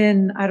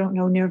in, I don't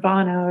know,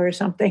 nirvana or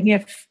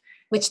something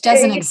which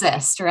doesn't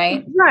exist,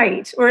 right?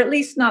 Right. Or at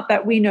least not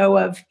that we know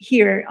of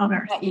here on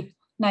Earth.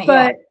 Not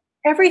but yet.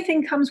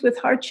 Everything comes with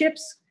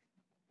hardships.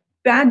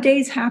 Bad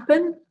days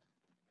happen,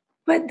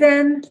 but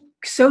then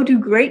so do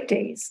great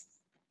days.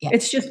 Yes.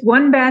 It's just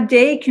one bad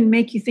day can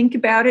make you think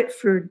about it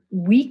for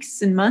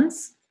weeks and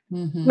months.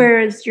 Mm-hmm.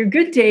 Whereas your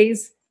good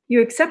days,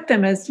 you accept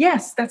them as,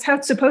 yes, that's how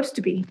it's supposed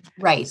to be.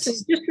 Right. So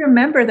just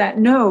remember that.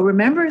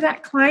 Remember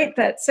that client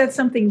that said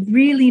something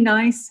really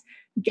nice,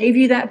 gave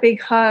you that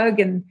big hug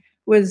and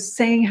was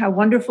saying how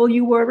wonderful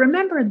you were.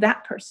 Remember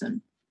that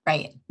person.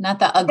 Right. Not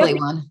the ugly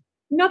one.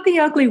 Not the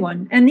ugly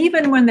one. And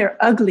even when they're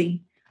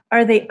ugly,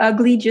 are they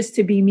ugly just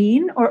to be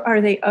mean, or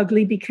are they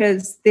ugly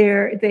because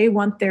they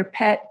want their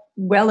pet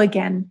well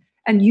again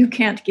and you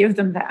can't give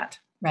them that?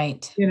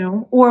 Right.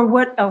 Or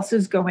what else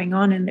is going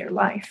on in their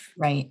life?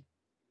 Right.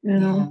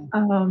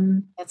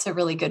 That's a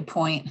really good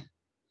point.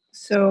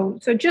 So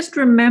just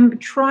remember,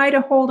 try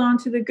to hold on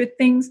to the good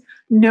things.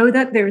 Know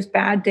that there's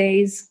bad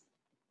days.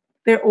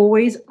 There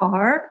always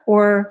are,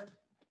 or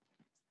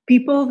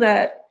people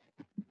that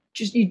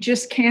you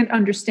just can't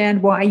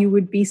understand why you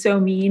would be so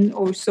mean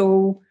or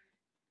so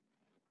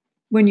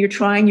when you're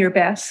trying your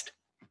best.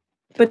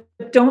 But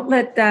don't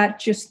let that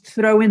just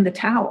throw in the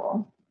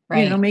towel.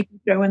 Right. Make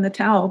you throw in the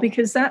towel,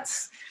 because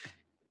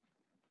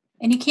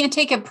and you can't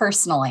take it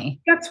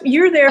personally.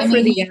 You're there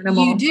for the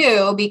animal. You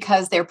do,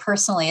 because they're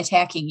personally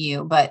attacking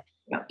you, but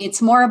it's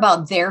more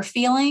about their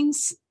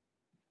feelings.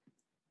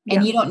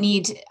 And you don't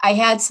need, I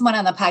had someone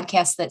on the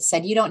podcast that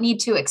said, you don't need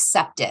to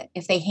accept it.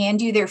 If they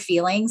hand you their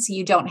feelings,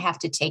 you don't have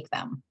to take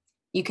them.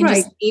 You can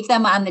just leave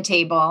them on the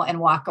table and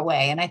walk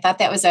away. And I thought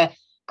that was a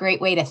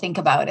great way to think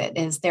about it,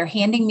 is they're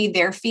handing me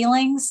their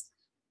feelings,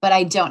 but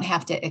I don't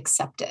have to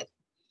accept it.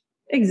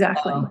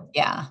 Exactly. So,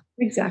 yeah.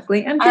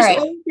 Exactly. And just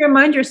always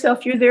remind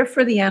yourself you're there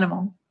for the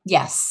animal.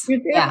 Yes.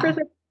 You're there for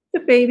the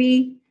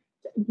baby,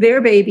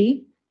 their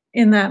baby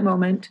in that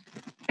moment.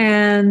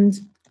 And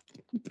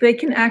they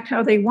can act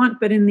how they want,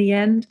 but in the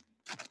end,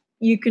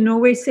 you can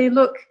always say,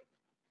 look,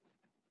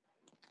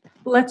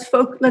 let's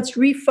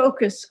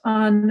refocus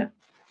on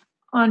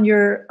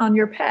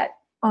your pet,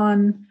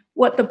 on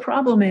what the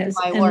problem is.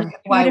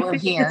 Why we're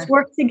here. Let's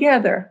work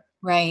together.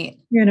 Right.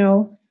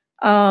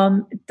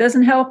 It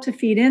doesn't help to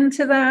feed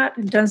into that.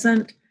 It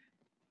doesn't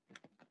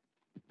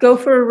go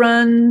for a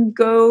run,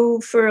 go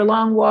for a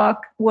long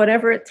walk,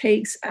 whatever it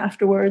takes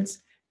afterwards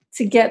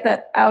to get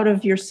that out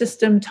of your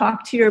system.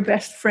 Talk to your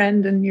best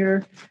friend and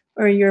your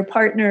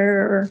partner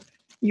or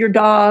your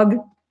dog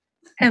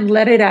and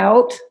let it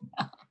out.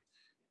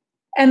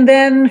 And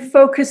then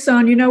focus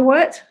on,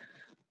 what?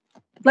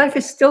 Life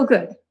is still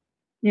good.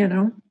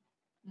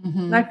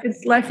 Mm-hmm.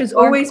 Life is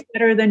always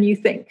better than you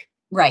think.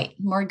 Right.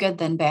 More good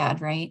than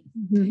bad, right?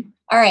 Mm-hmm.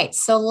 All right.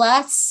 So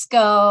let's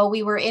go.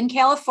 We were in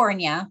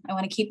California. I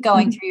want to keep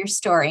going through your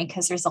story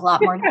because there's a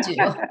lot more to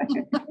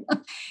do.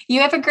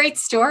 You have a great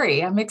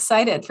story. I'm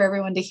excited for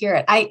everyone to hear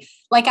it. I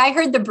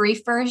heard the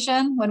brief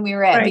version when we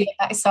were at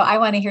so I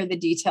want to hear the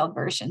detailed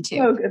version too.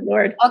 Oh, good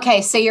Lord.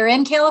 Okay. So you're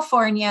in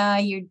California,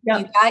 you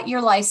got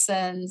your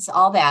license,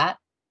 all that.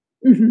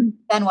 Mm-hmm.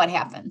 Then what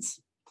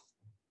happens?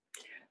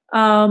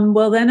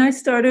 Well, then I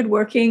started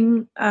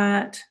working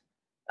at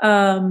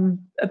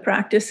a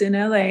practice in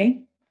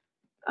LA.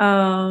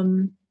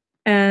 And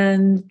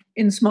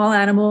in small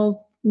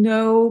animal,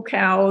 no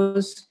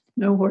cows,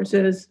 no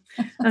horses,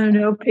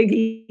 no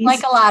piggies.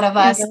 Like a lot of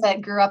us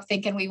that grew up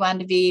thinking we wanted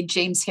to be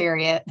James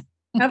Harriet.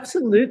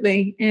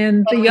 Absolutely.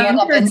 And the we end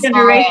up younger in small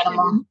generation,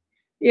 animal.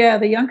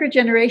 the younger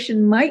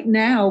generation might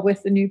now,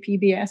 with the new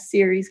PBS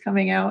series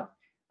coming out,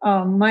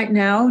 might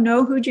now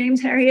know who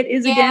James Harriet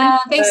is again. Yeah,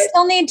 they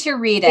still need to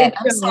read it.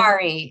 I'm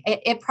sorry.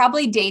 It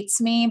probably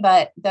dates me,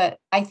 but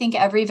I think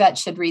every vet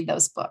should read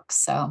those books.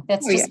 So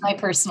that's just my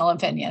personal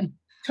opinion.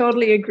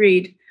 Totally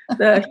agreed.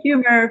 The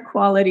humor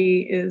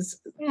quality is,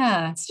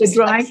 it's just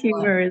the dry excellent.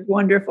 humor is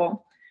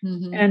wonderful.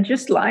 Mm-hmm. And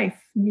just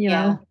life, you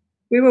know.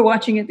 We were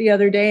watching it the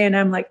other day and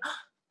I'm like, oh,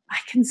 I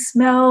can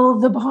smell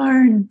the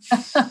barn.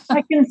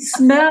 I can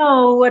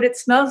smell what it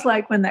smells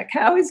like when that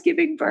cow is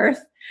giving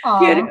birth.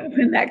 You know,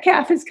 when that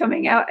calf is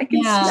coming out, I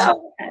can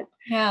smell that.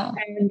 Yeah.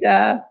 And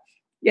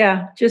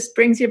just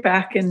brings you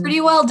back. And it's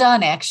pretty well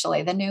done,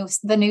 actually. The new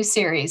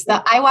series.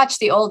 I watched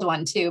the old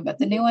one too, but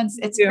the new one's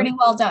pretty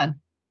well done.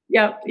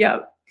 Yeah. Yeah.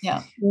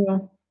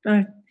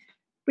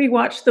 We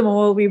watched them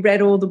all. We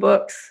read all the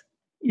books,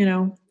 you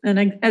know,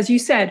 and as you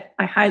said,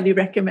 I highly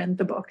recommend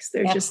the books.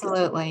 They're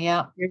absolutely,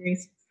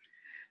 just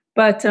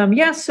But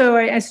so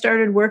I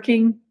started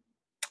working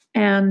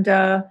and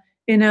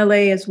in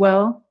LA as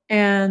well.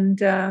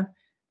 And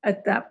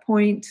at that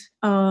point,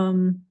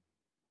 Dr.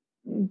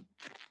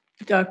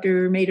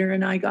 Mader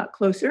and I got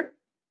closer,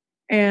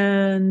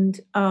 and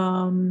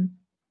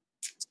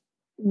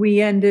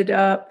he ended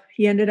up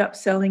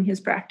selling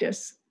his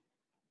practice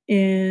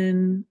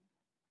in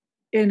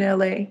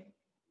LA.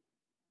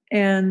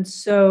 And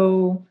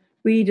so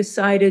we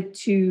decided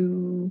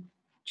to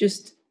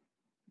just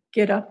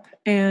get up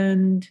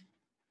and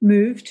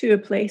move to a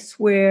place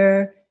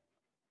where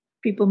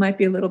people might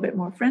be a little bit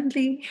more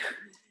friendly.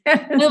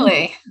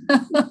 Really?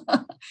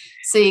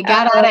 So you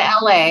got out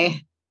of LA.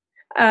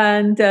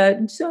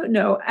 And so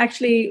no,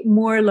 actually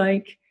more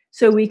like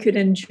so we could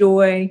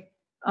enjoy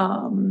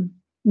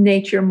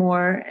nature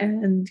more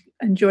and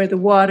enjoy the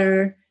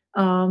water.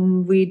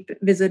 We'd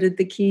visited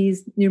the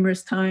Keys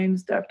numerous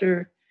times.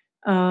 Dr.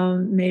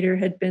 Mader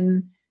had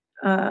been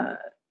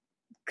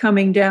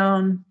coming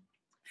down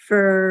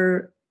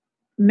for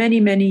many,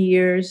 many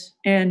years,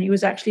 and he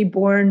was actually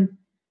born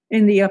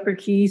in the Upper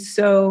Keys.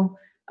 So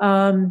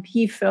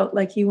he felt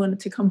like he wanted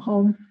to come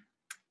home.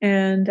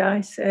 And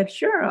I said,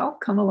 sure, I'll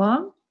come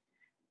along.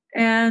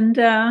 And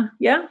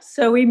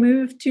so we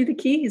moved to the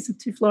Keys,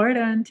 to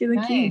Florida and to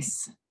the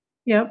Keys.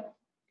 Yep.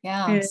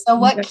 Yeah. And so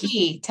what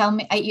key? Tell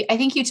me, I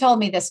think you told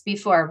me this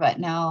before, but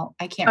now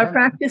I can't remember.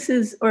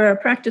 Our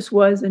practice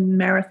was in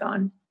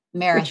Marathon,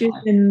 which is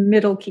in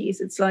Middle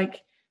Keys. It's like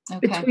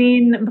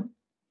between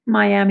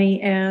Miami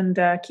and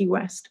Key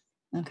West.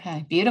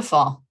 Okay.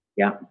 Beautiful.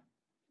 Yeah.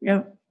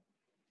 Yep.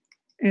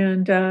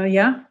 And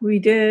we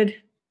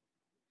did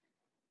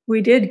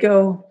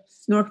go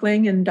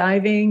snorkeling and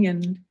diving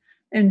and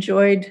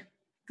enjoyed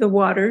the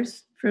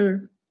waters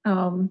for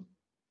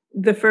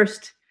the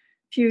first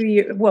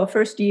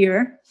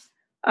year.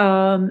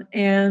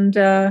 And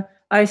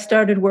I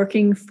started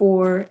working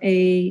for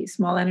a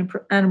small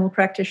animal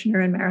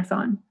practitioner in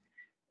Marathon.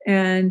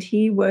 And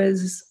he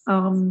was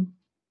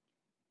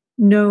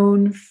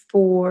known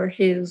for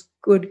his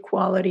good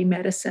quality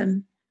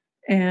medicine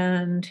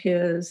and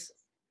his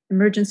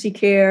emergency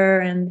care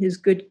and his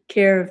good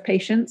care of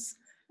patients.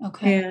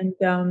 Okay. And,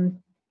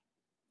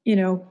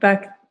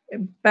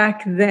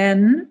 back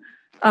then,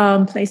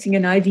 placing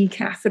an IV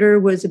catheter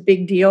was a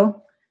big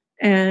deal,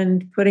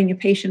 and putting a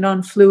patient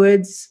on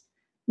fluids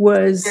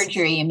was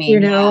surgery. You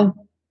mean,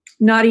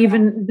 not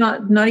even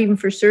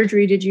for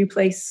surgery did you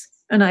place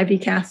an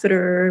IV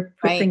catheter or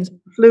put things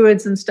in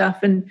fluids and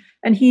stuff. And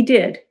he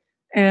did.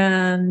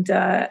 And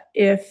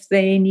if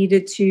they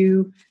needed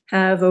to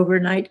have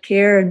overnight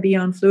care and be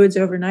on fluids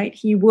overnight,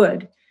 he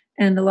would.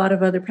 And a lot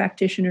of other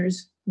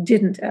practitioners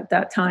didn't at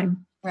that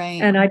time.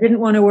 Right. And I didn't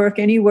want to work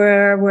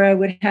anywhere where I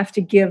would have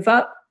to give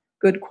up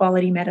good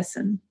quality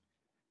medicine.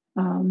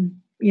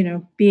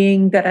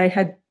 Being that I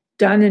had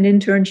done an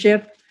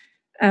internship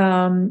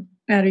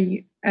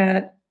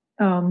at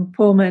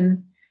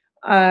Pullman,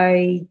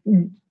 I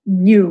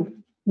knew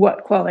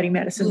what quality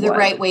medicine was. The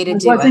right way to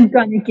do it. I wasn't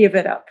going to give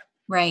it up.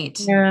 Right.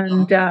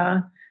 And,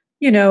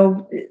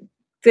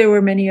 there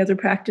were many other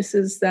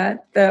practices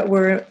that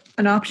were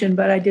an option,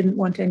 but I didn't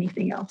want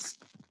anything else.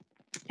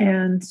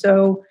 And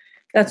so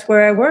that's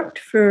where I worked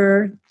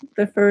for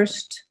the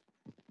first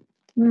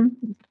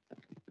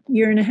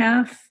year and a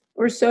half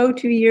or so,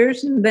 2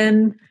 years. And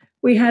then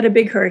we had a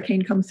big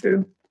hurricane come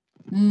through.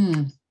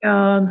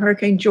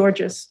 Hurricane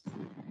Georges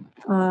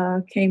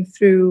came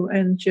through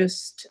and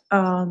just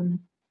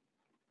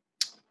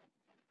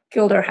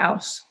killed our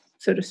house,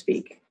 so to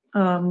speak.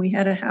 We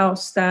had a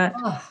house that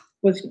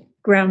was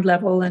ground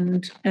level,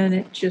 and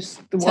it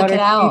just the water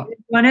came in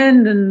one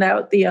end and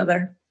out the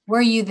other.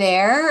 Were you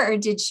there, or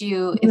did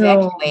you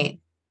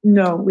evacuate?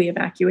 No, we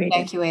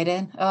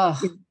evacuated.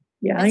 Oh,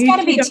 yeah. It's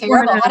got to be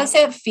terrible. How does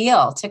that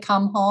feel to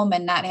come home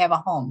and not have a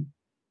home?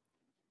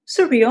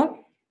 surreal.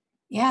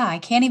 Yeah, I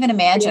can't even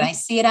imagine. Yeah. I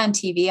see it on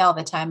TV all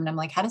the time and I'm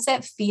like, how does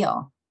that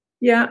feel?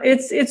 Yeah,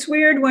 it's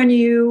weird when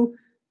you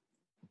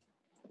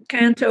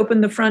can't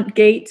open the front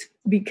gate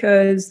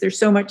because there's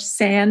so much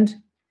sand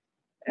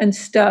and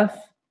stuff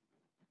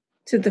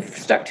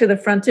stuck to the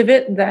front of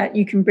it that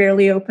you can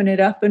barely open it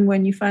up. And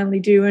when you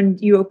finally do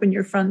and you open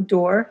your front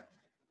door,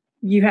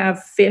 you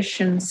have fish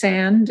and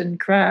sand and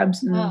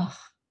crabs and Oh,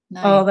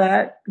 nice. all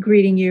that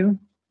greeting you,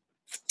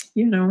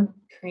 you know.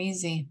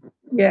 Crazy.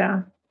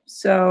 Yeah.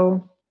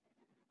 So,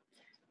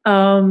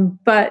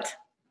 but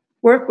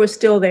work was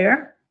still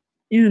there,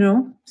 you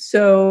know.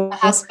 So The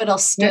hospital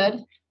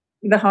stood.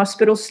 The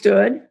hospital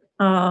stood.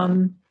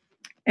 And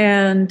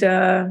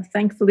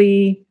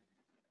thankfully,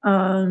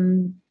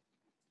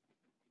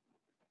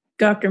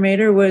 Dr.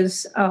 Mader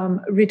was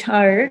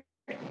retired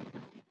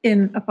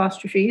in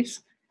apostrophes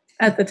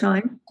at the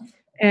time.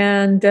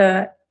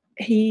 And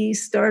he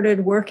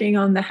started working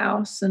on the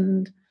house,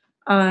 and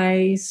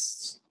I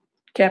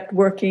kept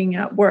working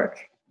at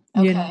work,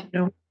 you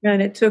know,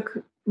 and it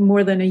took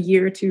more than a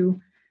year to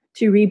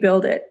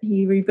rebuild it.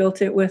 He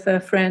rebuilt it with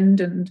a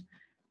friend, and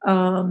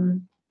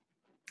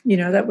you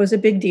know, that was a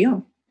big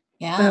deal.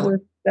 Yeah.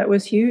 That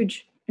was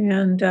huge.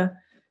 And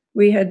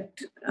we had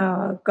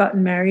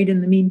gotten married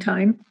in the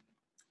meantime.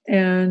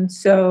 And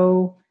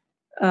so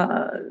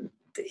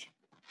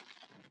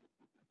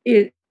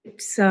it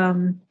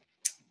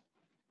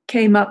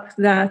came up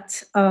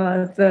that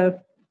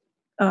the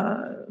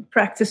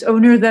practice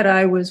owner that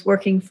I was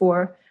working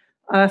for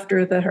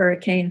after the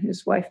hurricane,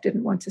 his wife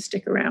didn't want to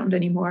stick around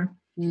anymore.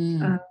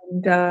 And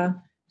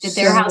did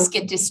their house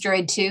get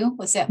destroyed too?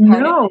 Was that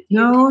part of it?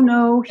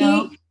 No.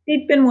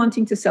 He'd been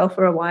wanting to sell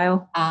for a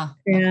while.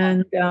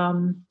 And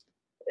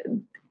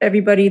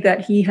everybody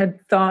that he had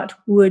thought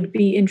would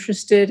be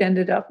interested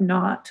ended up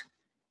not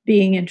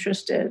being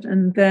interested.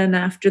 And then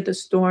after the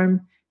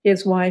storm,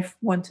 his wife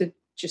wanted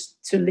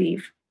just to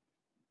leave.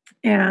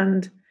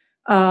 And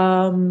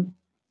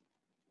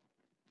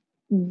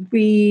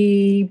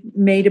we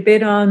made a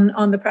bid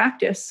on the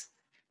practice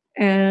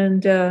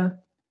and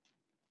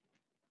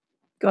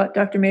got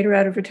Dr. Mader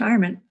out of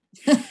retirement.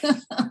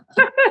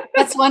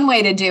 That's one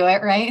way to do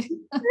it, right?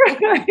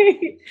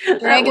 Right.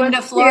 Drag him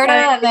to Florida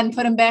and then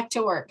put him back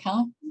to work,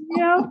 huh?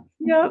 Yeah.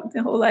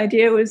 The whole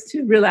idea was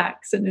to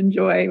relax and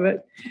enjoy.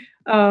 But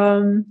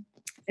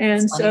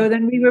and so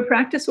then we were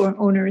practice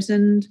owners,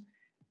 and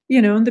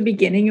you know, in the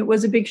beginning, it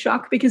was a big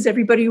shock because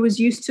everybody was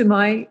used to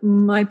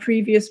my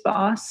previous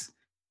boss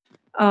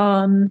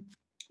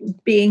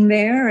being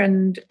there,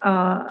 and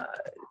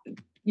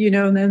you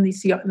know, and then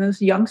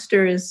those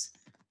youngsters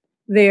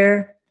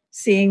there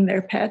seeing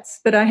their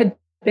pets. But I had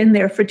been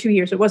there for 2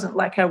 years. It wasn't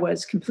like I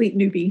was complete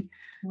newbie.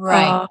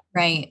 Right.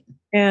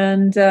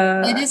 And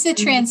it is a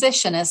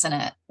transition, isn't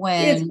it?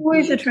 When it's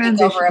always a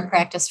transition. Take over a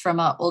practice from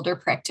an older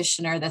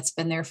practitioner that's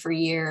been there for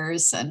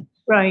years. And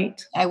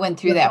right. I went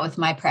through that with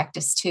my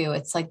practice too.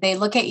 It's like they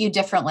look at you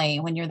differently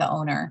when you're the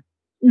owner.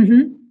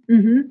 And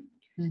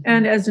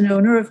as an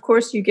owner, of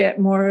course, you get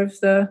more of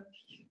the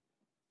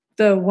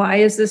why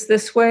is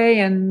this way,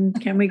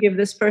 and can we give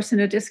this person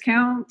a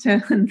discount,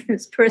 and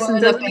this person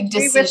doesn't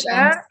agree with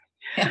that,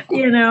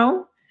 you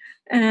know.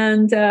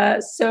 And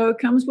so it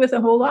comes with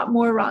a whole lot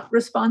more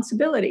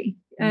responsibility,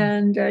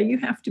 and you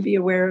have to be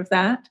aware of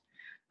that.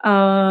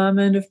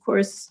 And of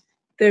course,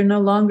 they're no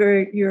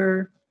longer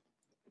your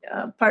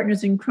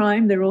partners in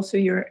crime; they're also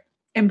your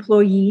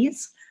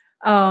employees.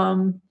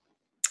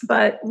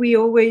 But we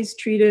always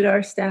treated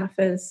our staff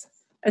as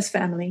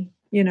family.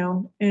 You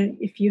know, and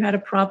if you had a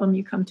problem,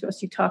 you come to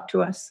us, you talk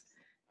to us,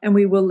 and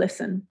we will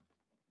listen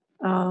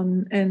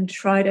and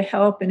try to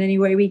help in any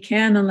way we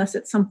can, unless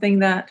it's something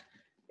that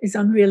is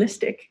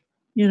unrealistic,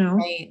 you know.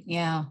 Right.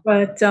 Yeah.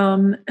 But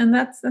and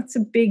that's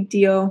a big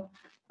deal,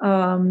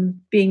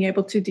 being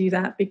able to do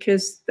that,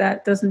 because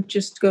that doesn't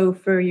just go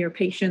for your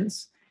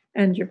patients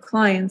and your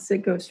clients;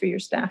 it goes for your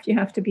staff. You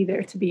have to be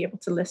there to be able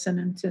to listen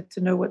and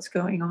to know what's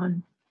going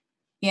on.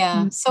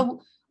 Yeah.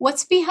 So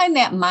what's behind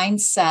that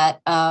mindset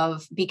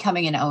of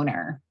becoming an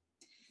owner?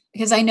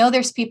 Because I know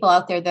there's people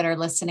out there that are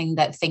listening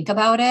that think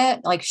about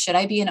it. Like, should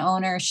I be an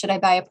owner? Should I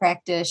buy a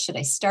practice? Should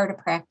I start a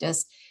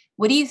practice?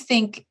 What do you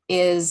think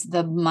is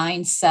the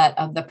mindset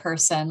of the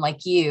person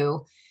like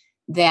you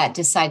that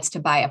decides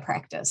to buy a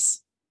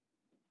practice?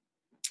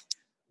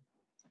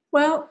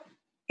 Well,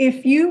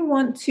 if you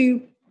want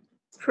to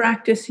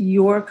practice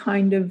your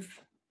kind of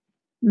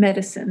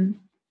medicine,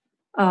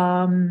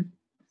 and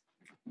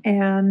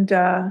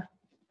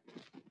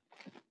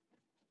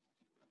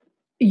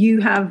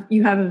you have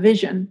a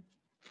vision,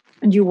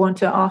 and you want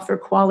to offer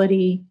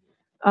quality,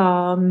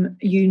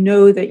 you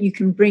know that you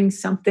can bring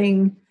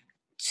something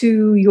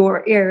to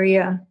your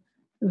area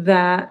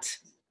that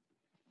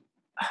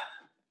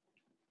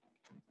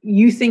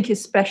you think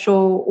is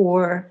special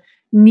or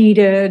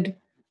needed.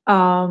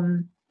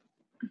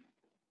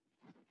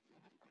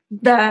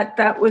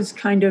 That was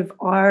kind of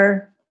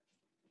our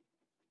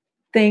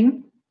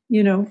thing,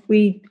 you know.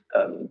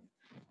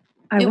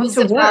 It was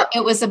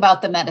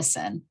about the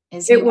medicine.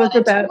 It was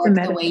about the medicine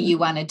the way you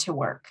wanted to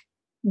work.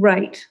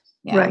 Right.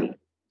 Yeah. Right.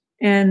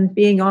 And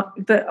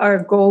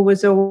our goal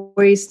was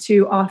always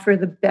to offer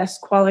the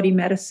best quality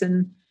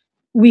medicine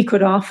we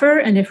could offer.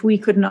 And if we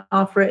couldn't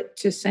offer it,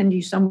 to send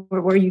you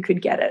somewhere where you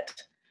could get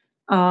it.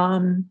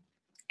 And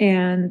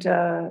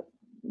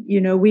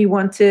we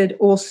wanted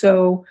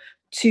also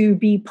to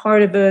be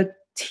part of a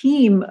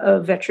team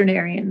of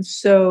veterinarians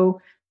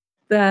so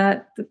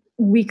that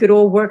we could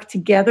all work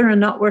together and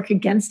not work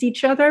against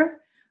each other.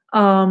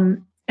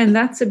 And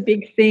that's a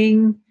big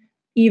thing.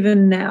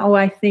 Even now,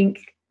 I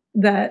think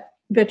that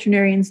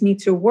veterinarians need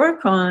to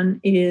work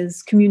on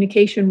is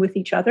communication with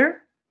each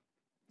other.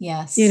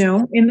 Yes.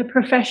 In the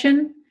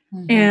profession.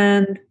 Mm-hmm.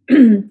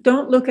 And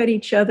don't look at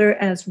each other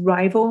as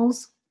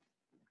rivals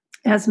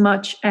as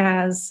much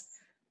as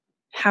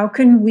how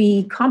can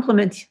we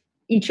complement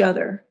each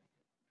other?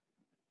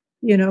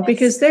 Yes.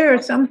 Because there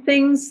are some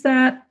things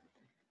that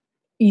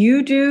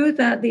you do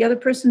that the other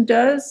person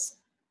does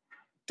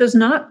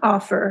not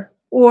offer,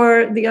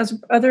 or the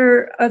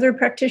other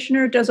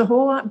practitioner does a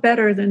whole lot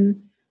better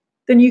than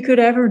you could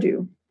ever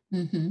do.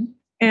 Mm-hmm.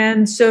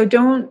 And so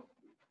don't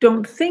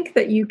think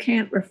that you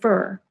can't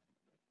refer,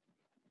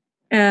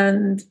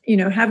 and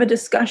have a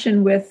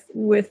discussion with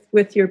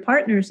your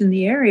partners in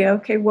the area.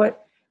 Okay,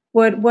 what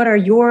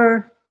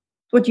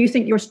do you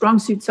think your strong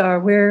suits are?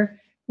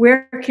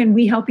 Where can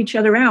we help each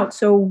other out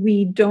so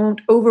we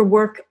don't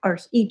overwork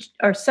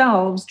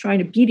ourselves trying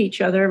to beat each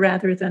other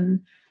rather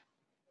than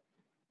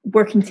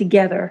working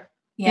together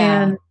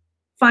and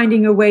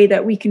finding a way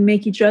that we can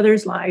make each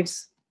other's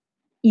lives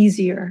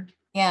easier.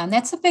 Yeah, and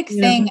that's a big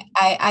thing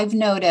I've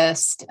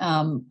noticed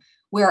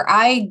where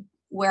I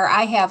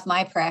have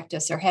my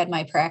practice or had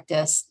my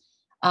practice.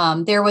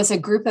 There was a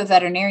group of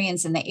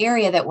veterinarians in the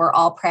area that were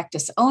all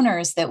practice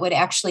owners that would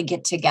actually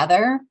get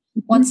together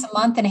once a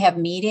month and have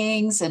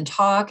meetings and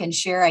talk and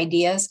share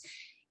ideas.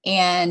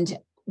 And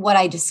what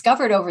I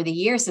discovered over the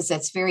years is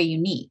that's very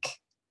unique.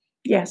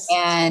 Yes.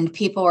 And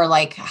people were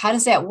like, how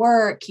does that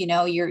work?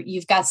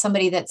 You've got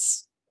somebody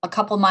that's a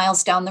couple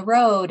miles down the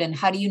road, and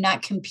how do you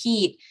not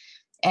compete?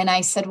 And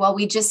I said, well,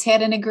 we just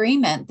had an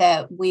agreement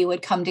that we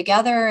would come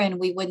together and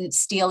we wouldn't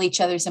steal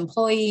each other's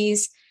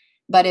employees.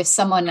 But if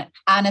someone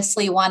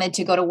honestly wanted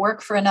to go to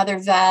work for another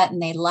vet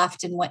and they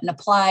left and went and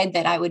applied,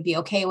 that I would be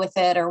okay with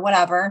it or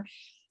whatever.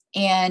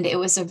 And it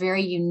was a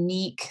very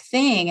unique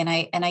thing. And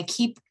I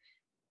keep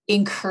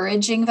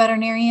encouraging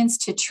veterinarians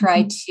to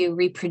try to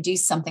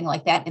reproduce something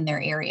like that in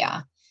their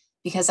area,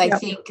 because I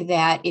think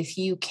that if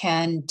you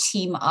can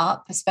team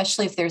up,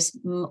 especially if there's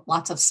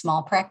lots of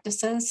small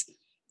practices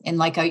in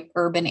like a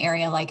urban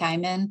area like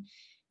I'm in,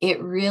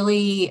 it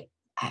really,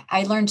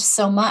 I learned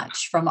so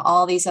much from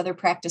all these other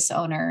practice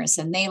owners,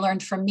 and they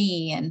learned from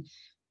me, and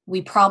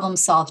we problem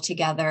solved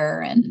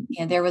together. And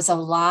there was a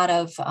lot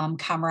of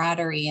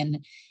camaraderie,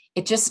 and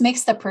it just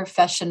makes the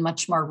profession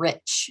much more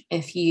rich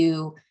if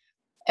you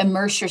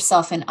immerse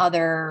yourself in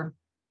other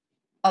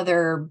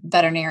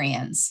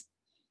veterinarians.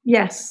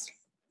 Yes.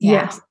 Yeah.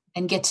 Yes.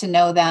 And get to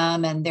know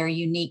them and their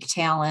unique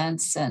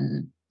talents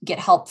and get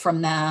help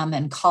from them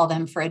and call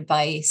them for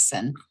advice.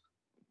 And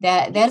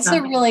that's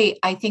a really,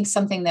 I think,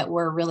 something that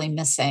we're really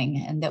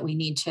missing and that we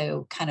need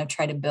to kind of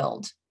try to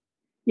build.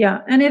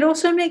 Yeah. And it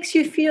also makes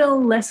you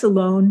feel less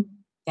alone.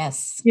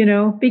 Yes.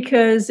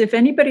 Because if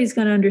anybody's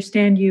going to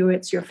understand you,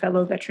 it's your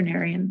fellow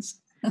veterinarians.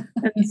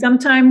 And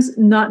sometimes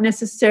not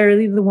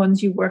necessarily the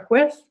ones you work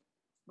with.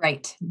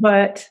 Right.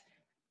 But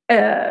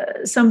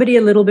somebody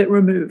a little bit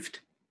removed,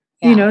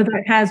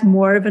 that has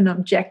more of an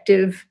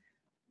objective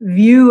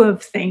view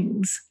of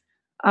things,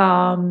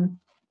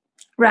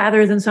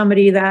 rather than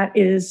somebody that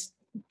is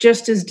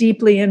just as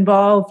deeply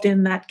involved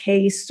in that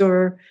case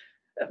or,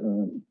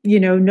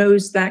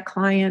 knows that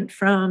client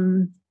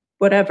from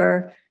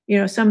whatever,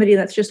 somebody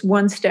that's just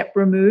one step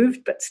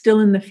removed, but still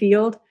in the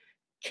field,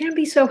 can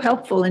be so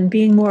helpful in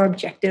being more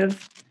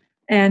objective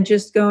and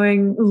just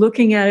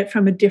looking at it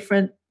from a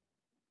different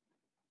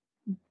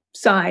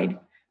side.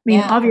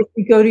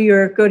 Obviously go to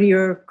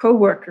your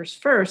coworkers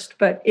first,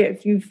 but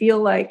if you feel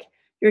like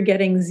you're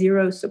getting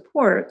zero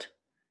support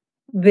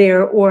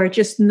there, or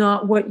just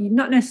not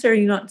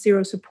necessarily not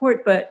zero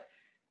support, but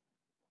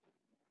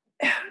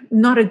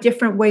not a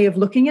different way of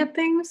looking at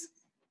things,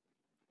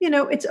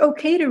 it's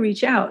okay to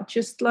reach out.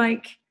 Just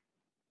like,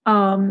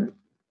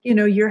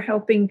 you're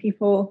helping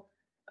people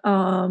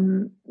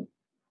in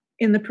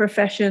the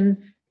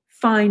profession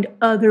find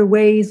other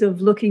ways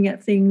of looking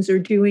at things or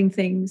doing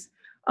things.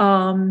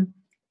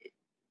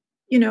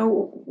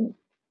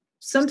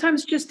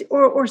 Sometimes just,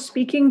 or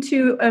speaking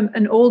to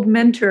an old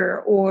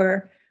mentor,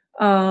 or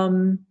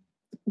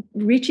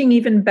reaching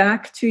even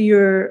back to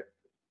your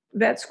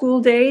vet school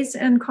days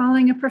and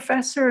calling a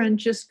professor and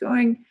just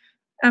going,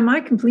 am I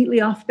completely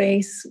off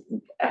base?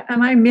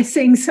 Am I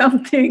missing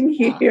something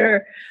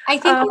here? I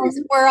think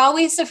we're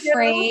always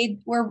afraid.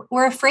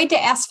 We're afraid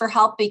to ask for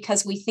help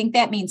because we think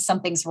that means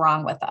something's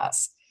wrong with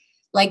us.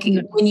 Like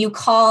when you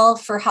call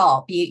for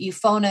help, you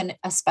phone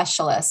a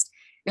specialist.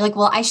 You're like,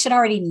 well, I should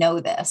already know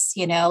this,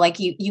 like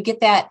you get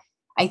that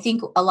I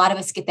think a lot of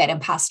us get that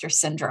imposter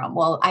syndrome.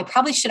 Well, I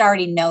probably should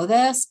already know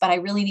this, but I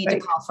really need to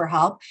call for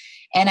help.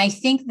 And I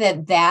think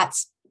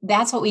that's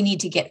what we need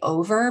to get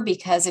over,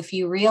 because if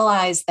you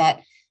realize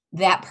that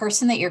that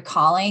person that you're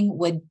calling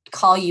would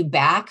call you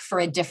back for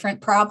a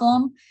different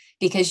problem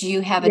because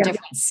you have a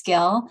different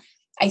skill,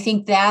 I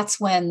think that's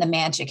when the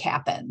magic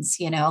happens.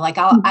 Like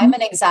I'm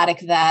an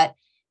exotic vet,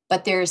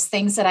 but there's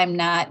things that I'm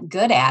not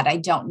good at. I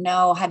don't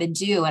know how to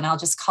do. And I'll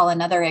just call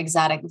another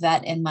exotic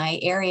vet in my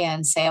area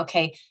and say,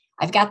 okay,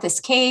 I've got this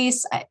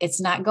case.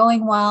 It's not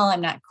going well. I'm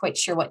not quite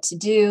sure what to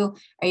do.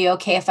 Are you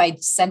okay if I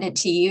send it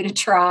to you to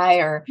try?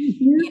 Or,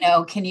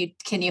 can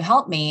you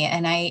help me?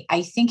 And I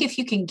think if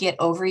you can get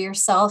over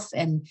yourself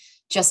and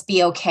just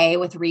be okay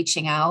with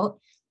reaching out,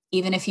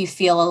 even if you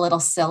feel a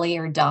little silly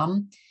or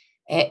dumb,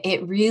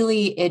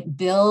 it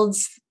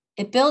builds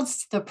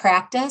the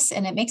practice,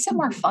 and it makes it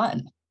more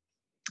fun.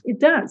 It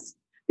does,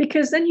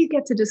 because then you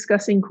get to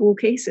discussing cool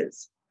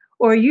cases.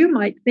 Or you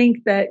might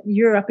think that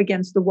you're up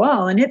against the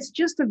wall and it's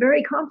just a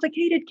very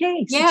complicated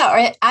case. Yeah.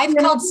 Or I've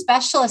called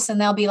specialists and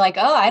they'll be like,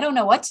 oh, I don't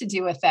know what to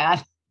do with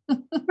that.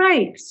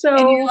 Right. So,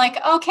 and you're like,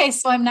 okay,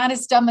 so I'm not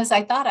as dumb as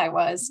I thought I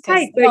was.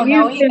 Right. But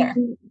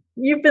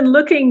you've been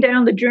looking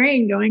down the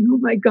drain going, oh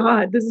my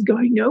God, this is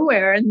going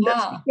nowhere. And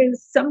that's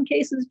because some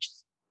cases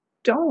just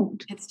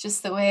don't. It's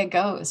just the way it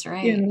goes.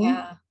 Right.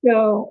 Yeah.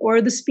 So,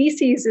 or the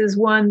species is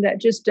one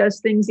that just does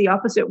things the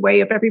opposite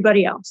way of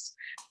everybody else.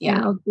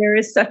 Yeah. There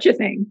is such a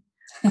thing.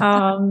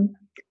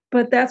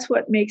 But that's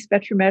what makes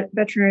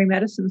veterinary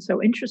medicine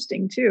so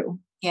interesting too.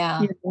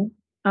 Yeah.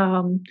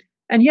 And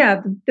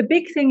the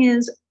big thing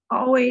is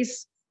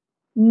always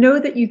know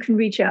that you can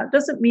reach out.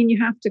 Doesn't mean you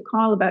have to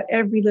call about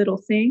every little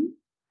thing.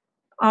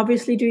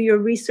 Obviously, do your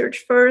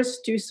research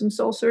first, do some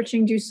soul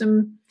searching,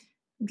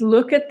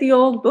 look at the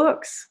old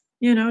books.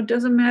 It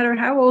doesn't matter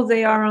how old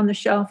they are on the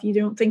shelf. You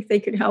don't think they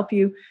could help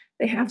you.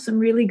 They have some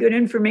really good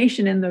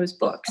information in those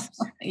books.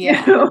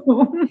 Yeah.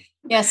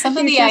 Yeah. Some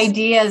of the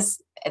ideas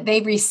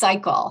they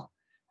recycle.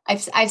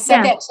 I've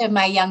said that to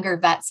my younger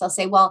vets. I'll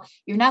say, well,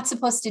 you're not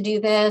supposed to do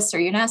this, or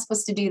you're not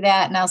supposed to do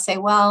that. And I'll say,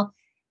 well,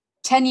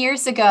 10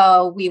 years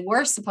ago, we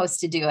were supposed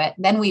to do it.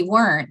 Then we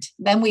weren't.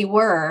 Then we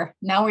were.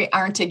 Now we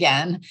aren't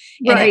again.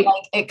 And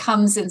it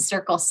comes in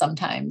circles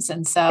sometimes.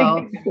 And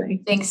so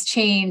things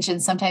change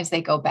and sometimes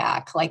they go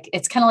back. Like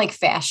it's kind of like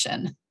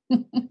fashion.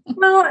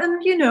 Well,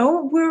 and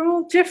we're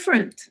all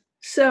different.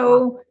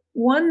 So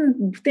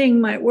one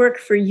thing might work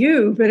for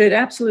you, but it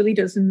absolutely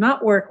does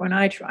not work when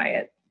I try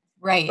it.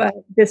 Right. But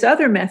this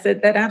other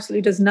method that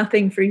absolutely does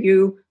nothing for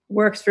you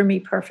works for me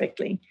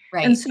perfectly.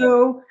 Right. And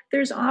so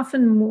there's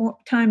often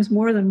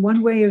more than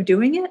one way of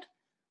doing it,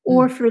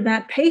 or for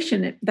that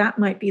patient, that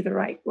might be the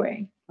right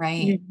way.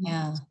 Right.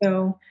 Yeah.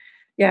 So,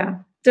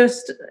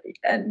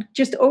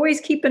 just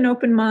always keep an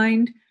open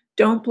mind.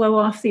 Don't blow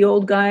off the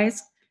old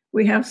guys.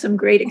 We have some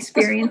great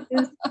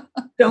experiences.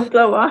 Don't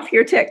blow off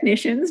your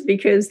technicians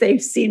because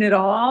they've seen it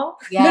all.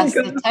 Yes,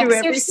 the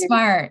techs are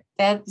smart.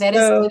 That is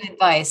good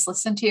advice.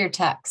 Listen to your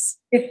techs.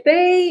 If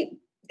they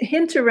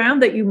hint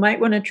around that you might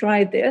want to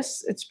try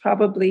this, it's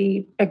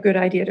probably a good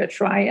idea to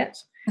try it.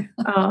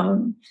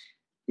 And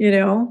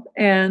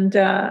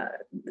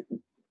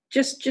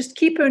just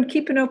keep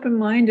an open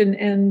mind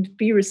and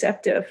be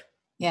receptive.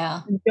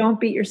 Yeah. And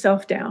don't beat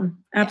yourself down.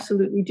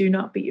 Absolutely do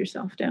not beat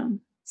yourself down.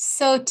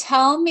 So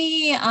tell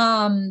me,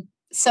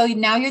 so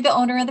now you're the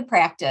owner of the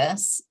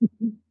practice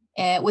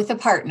with a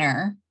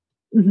partner.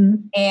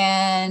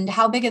 And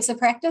how big is the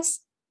practice?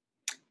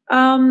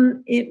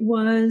 It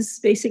was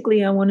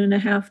basically a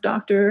 1.5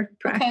 doctor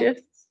practice.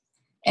 Okay.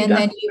 And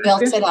then you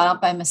built it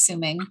up, I'm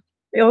assuming.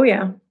 Oh,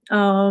 yeah.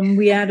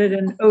 We added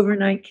an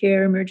overnight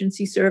care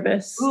emergency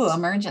service. Ooh,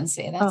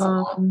 emergency. That's a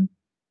lot.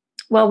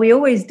 Well, we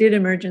always did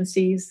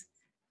emergencies,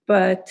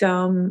 but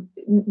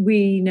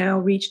we now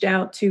reached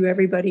out to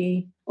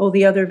everybody, all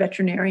the other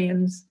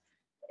veterinarians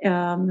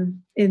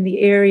in the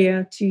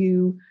area,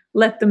 to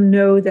let them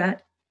know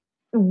that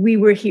we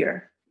were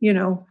here,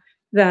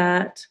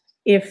 that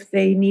if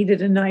they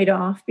needed a night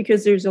off,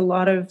 because there's a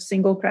lot of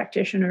single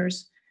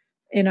practitioners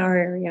in our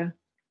area,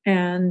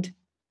 and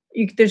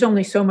there's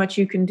only so much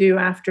you can do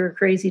after a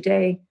crazy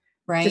day.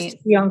 Right. Just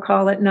to be on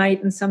call at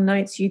night, and some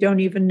nights you don't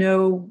even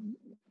know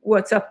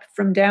what's up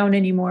from down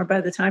anymore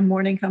by the time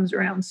morning comes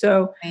around.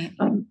 So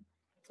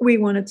we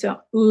wanted to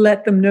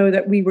let them know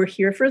that we were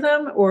here for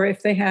them, or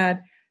if they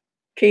had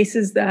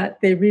cases that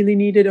they really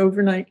needed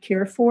overnight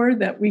care for,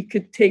 that we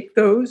could take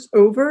those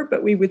over,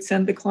 but we would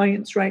send the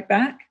clients right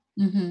back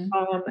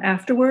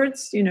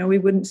afterwards. We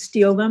wouldn't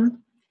steal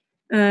them.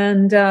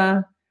 And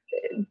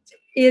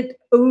it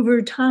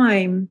over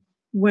time,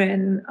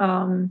 when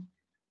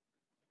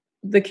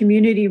the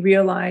community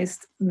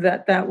realized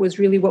that that was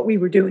really what we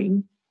were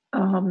doing,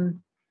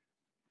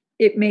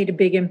 it made a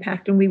big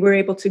impact, and we were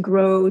able to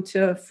grow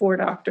to 4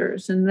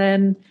 doctors. And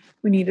then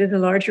we needed a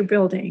larger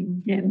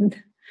building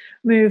and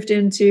moved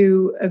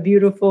into a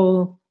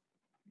beautiful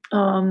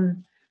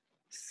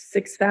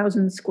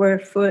 6,000 square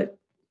foot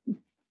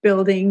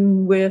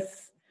building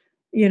with,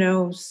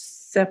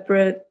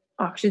 separate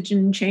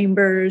oxygen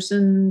chambers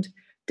and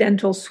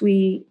dental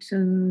suite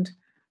and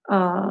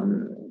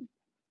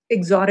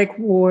exotic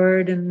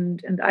ward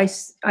and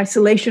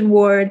isolation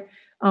ward,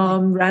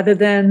 rather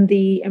than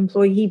the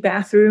employee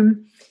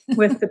bathroom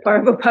with the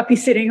Parvo puppy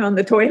sitting on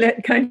the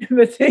toilet kind of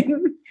a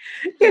thing,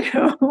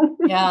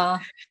 Yeah.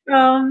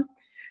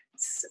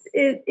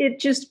 It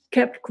just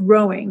kept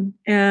growing.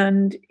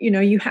 And,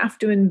 you have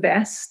to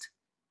invest.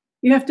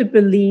 You have to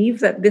believe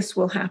that this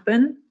will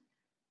happen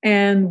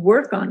and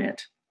work on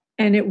it.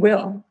 And it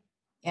will.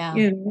 Yeah.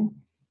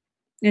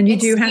 And you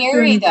it's do have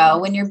scary, to. though,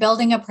 when you're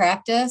building a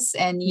practice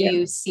and you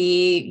Yeah.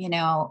 see,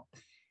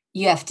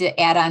 you have to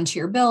add on to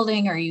your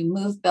building or you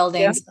move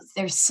buildings. Yeah.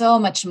 There's so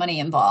much money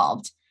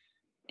involved.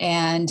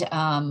 And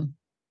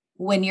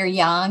when you're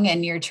young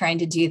and you're trying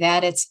to do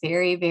that, it's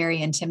very,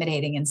 very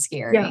intimidating and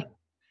scary.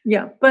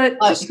 Yeah. But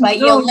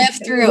you'll live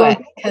through it,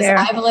 because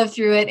I've lived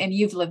through it and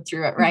you've lived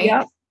through it,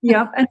 right?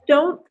 Yeah. And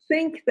don't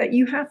think that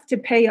you have to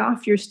pay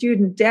off your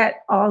student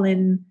debt all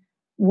in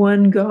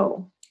one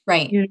go.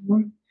 Right.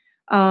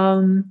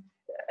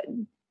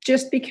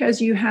 Just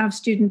because you have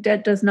student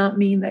debt does not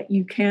mean that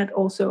you can't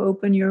also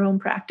open your own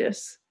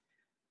practice.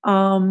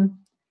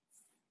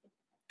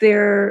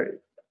 There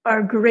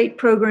are great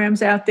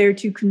programs out there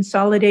to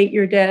consolidate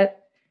your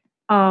debt,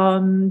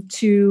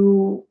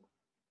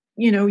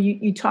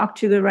 you talk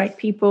to the right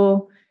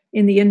people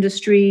in the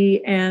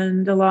industry,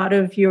 and a lot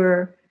of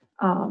your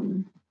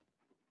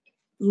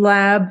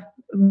lab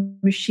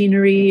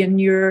machinery and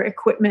your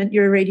equipment,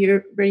 your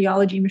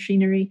radiology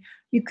machinery,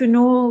 you can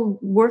all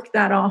work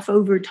that off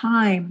over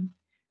time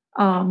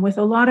with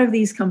a lot of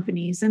these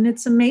companies. And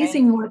it's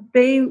amazing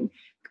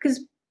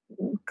because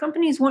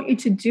companies want you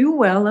to do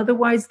well,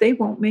 otherwise they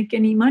won't make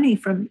any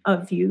money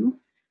of you.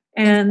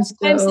 And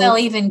sometimes they'll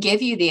even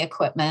give you the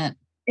equipment.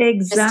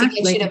 Exactly. Just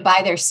to get you to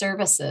buy their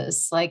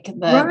services, like the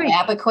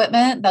lab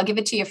equipment, they'll give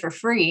it to you for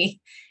free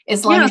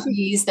as long as you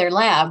use their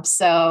lab.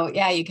 So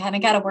you kind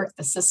of got to work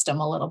the system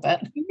a little bit.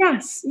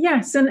 Yes.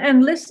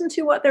 And listen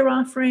to what they're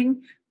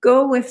offering.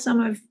 Go with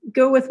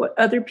what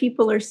other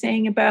people are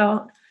saying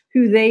about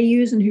who they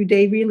use and who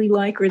they really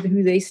like or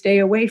who they stay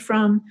away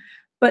from.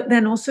 But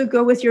then also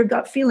go with your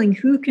gut feeling.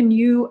 Who can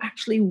you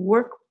actually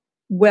work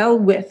well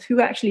with? Who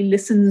actually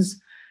listens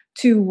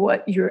to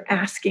what you're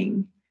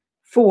asking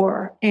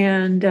for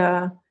and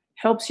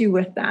helps you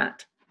with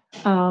that.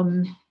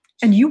 And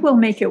you will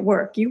make it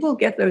work. You will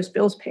get those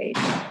bills paid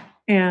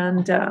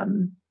and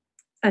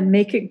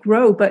make it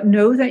grow. But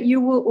know that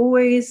you will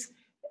always,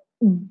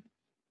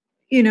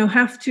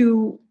 have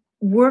to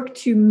work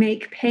to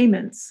make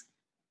payments.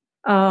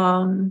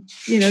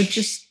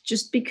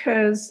 Just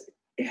because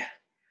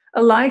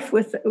a life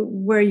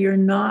where you're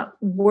not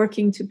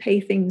working to pay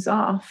things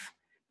off,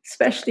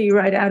 especially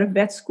right out of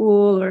vet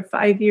school or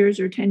 5 years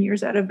or 10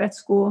 years out of vet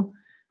school,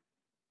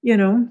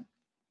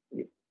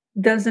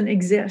 doesn't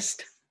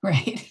exist.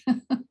 Right.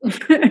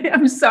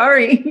 I'm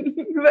sorry,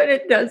 but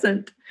it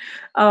doesn't.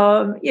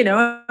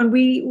 And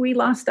we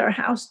lost our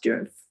house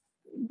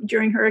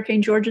during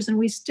Hurricane Georges, and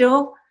we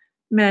still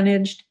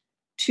managed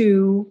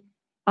to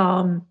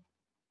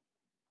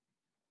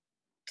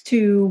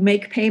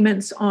make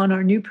payments on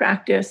our new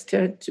practice,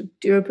 to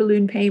do a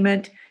balloon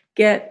payment,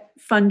 get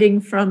funding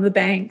from the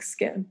banks,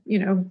 get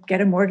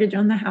a mortgage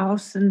on the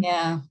house and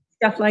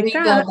stuff like that.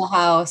 Rebuild the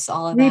house,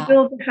 all of that.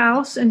 Rebuild the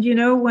house. And,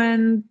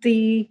 when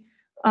the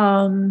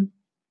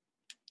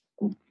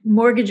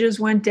mortgages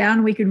went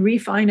down, we could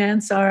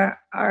refinance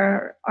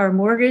our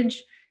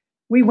mortgage.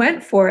 We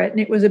went for it, and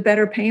it was a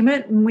better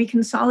payment, and we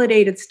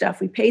consolidated stuff.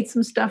 We paid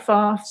some stuff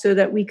off so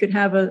that we could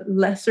have a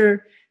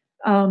lesser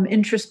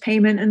interest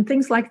payment and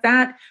things like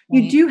that.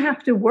 Right. You do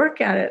have to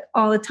work at it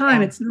all the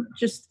time. It's not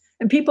just,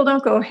 and people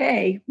don't go,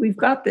 hey, we've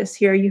got this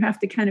here. You have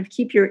to kind of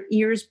keep your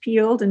ears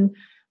peeled and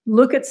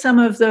look at some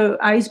of the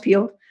eyes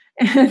peeled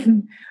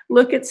and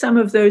look at some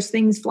of those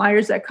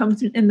flyers that come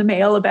in the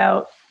mail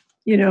about,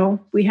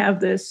 we have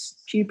this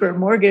cheaper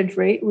mortgage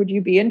rate. Would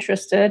you be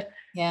interested?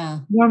 Yeah.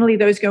 Normally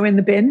those go in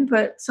the bin,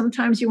 but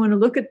sometimes you want to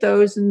look at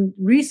those and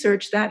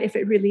research that if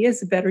it really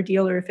is a better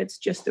deal or if it's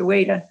just a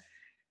way to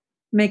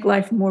make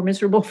life more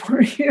miserable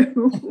for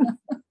you.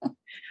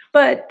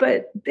 but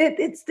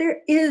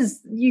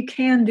you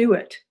can do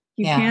it.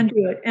 You can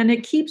do it. And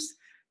it keeps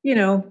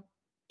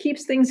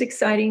things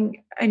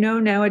exciting. I know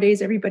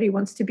nowadays everybody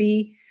wants to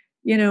be,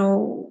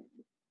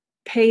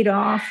 paid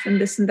off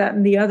and this and that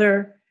and the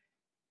other,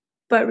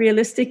 but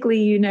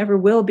realistically you never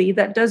will be.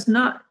 That does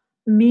not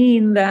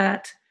mean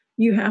that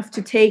you have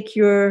to take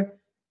your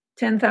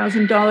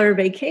 $10,000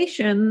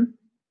 vacation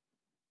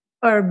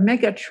or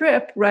mega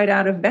trip right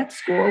out of vet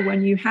school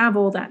when you have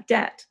all that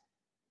debt,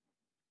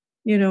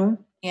 Yeah,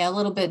 a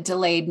little bit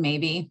delayed,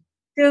 maybe.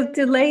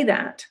 Delay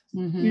that,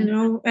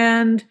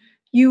 and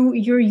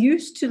you're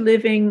used to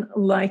living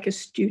like a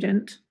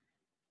student.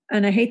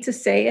 And I hate to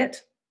say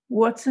it,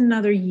 what's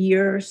another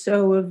year or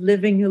so of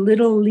living a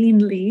little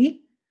leanly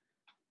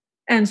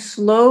and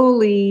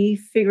slowly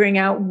figuring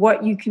out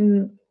what you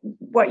can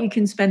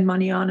spend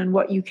money on and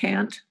what you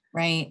can't.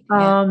 Right.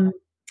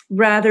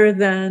 rather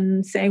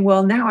than saying,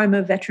 well, now I'm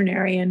a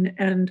veterinarian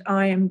and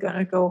I am going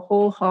to go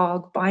whole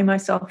hog, buy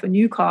myself a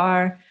new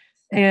car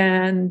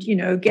and,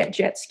 get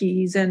jet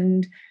skis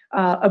and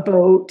a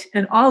boat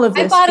and all of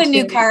this. I bought a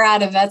new car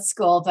out of vet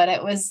school, but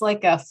it was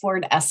like a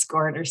Ford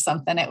Escort or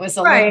something. It was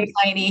a little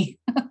tiny.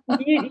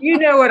 you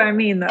know what I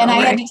mean, though. And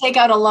I had to take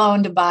out a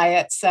loan to buy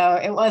it. So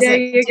it wasn't, there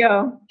you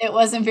go. It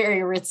wasn't very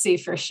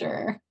ritzy for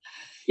sure.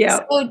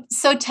 Yeah.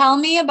 So tell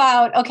me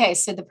about,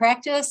 so the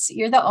practice,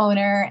 you're the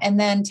owner, and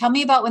then tell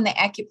me about when the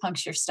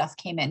acupuncture stuff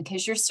came in,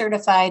 because you're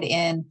certified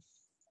in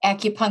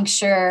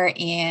acupuncture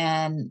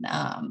and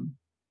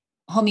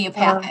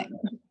homeopathic.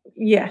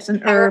 Yes.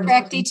 And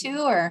chiropractic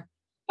too, or?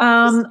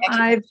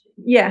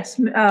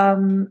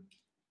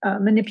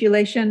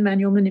 Manipulation,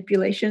 manual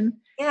manipulation.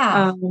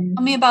 Yeah.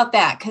 Tell me about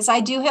that, because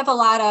I do have a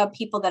lot of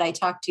people that I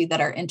talk to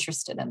that are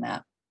interested in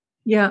that.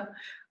 Yeah.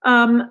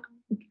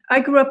 I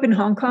grew up in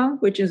Hong Kong,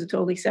 which is a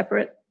totally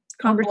separate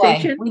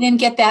conversation. We didn't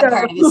get that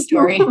part of the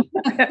story.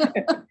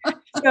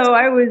 So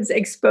I was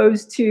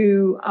exposed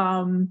to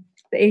the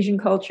Asian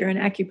culture and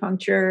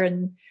acupuncture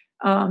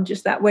and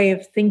just that way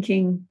of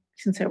thinking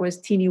since I was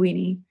teeny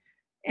weeny.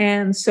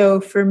 And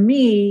so for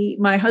me,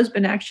 my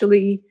husband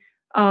actually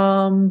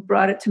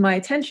brought it to my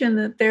attention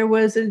that there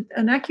was an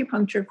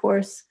acupuncture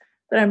course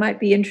that I might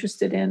be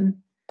interested in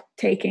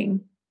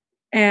taking.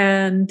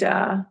 And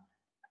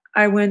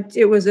I went,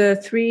 it was a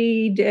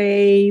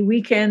 3-day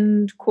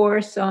weekend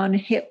course on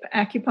hip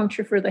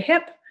acupuncture for the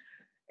hip.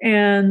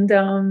 And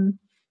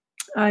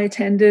I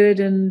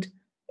attended and,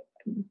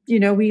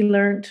 we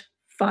learned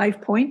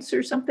 5 points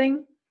or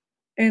something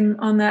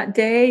on that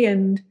day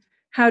and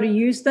how to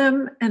use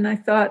them. And I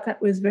thought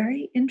that was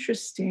very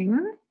interesting,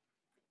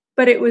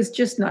 but it was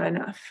just not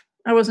enough.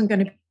 I wasn't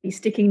going to be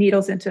sticking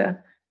needles into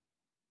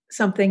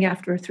something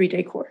after a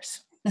 3-day course.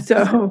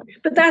 So,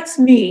 but that's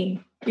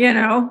me.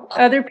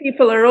 Other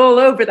people are all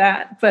over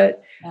that,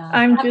 but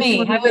I'm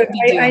just,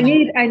 I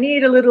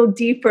need a little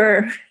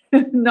deeper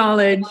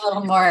knowledge, a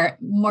little more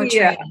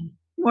training,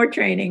 more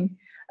training.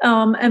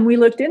 And we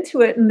looked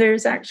into it, and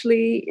there's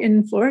actually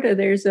in Florida,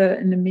 there's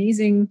an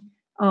amazing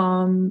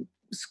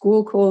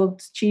school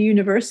called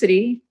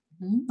University.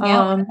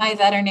 Yeah, my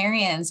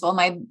veterinarians. Well,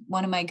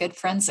 one of my good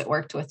friends that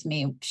worked with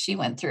me, she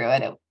went through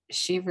it.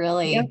 She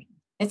really,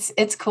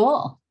 it's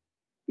cool.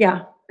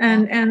 Yeah.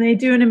 And they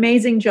do an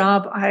amazing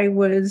job. I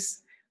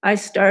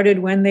started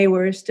when they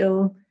were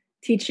still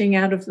teaching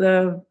out of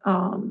the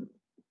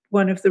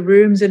one of the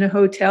rooms in a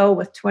hotel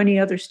with 20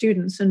 other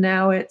students. And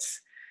now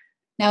it's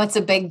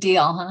a big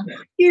deal, huh?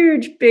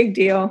 Huge, big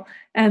deal.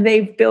 And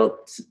they've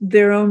built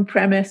their own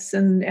premise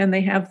and they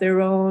have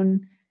their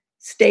own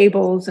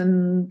stables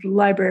and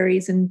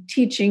libraries and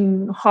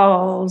teaching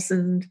halls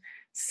and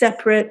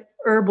separate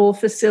herbal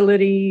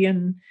facility,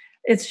 and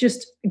it's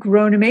just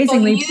grown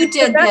amazingly. So you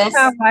did that's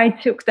how I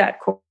took that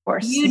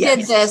course. You did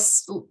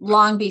this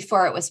long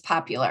before it was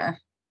popular.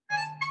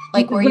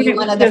 Like, were you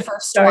one of the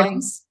first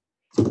ones?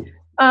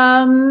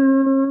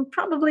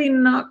 Probably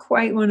not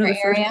quite one of the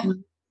first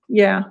ones.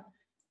 Yeah.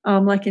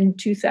 Like in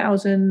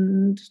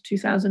 2000,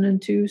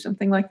 2002,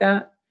 something like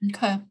that.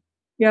 Okay.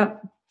 Yeah.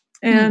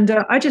 And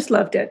I just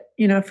loved it.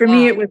 For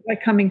me, it was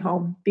like coming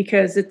home,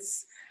 because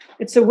it's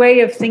a way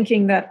of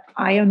thinking that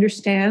I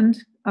understand.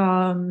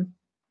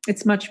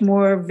 It's much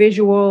more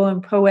visual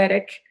and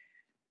poetic,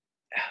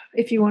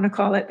 if you want to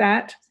call it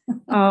that.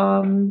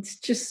 It's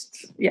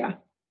just,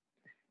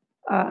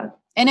 and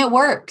it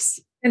works.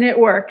 And it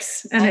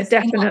works. And it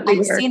definitely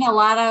works. I've seen a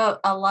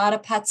lot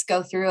of pets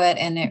go through it,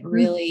 and it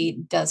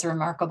really does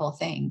remarkable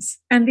things.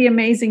 And the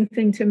amazing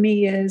thing to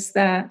me is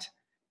that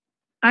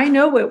I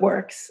know it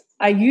works.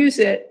 I use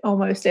it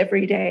almost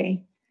every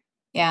day.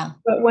 Yeah.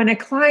 But when a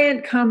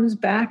client comes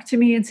back to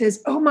me and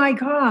says, oh my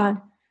God,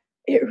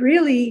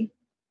 I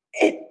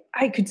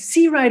could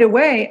see right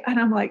away. And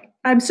I'm like,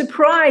 I'm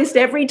surprised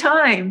every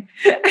time.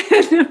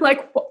 And I'm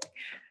like,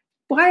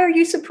 why are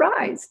you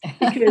surprised?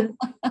 Because it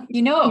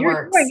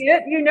works. Doing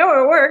it,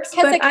 it works.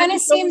 Because it kind of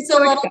seems a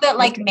little bit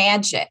like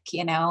magic,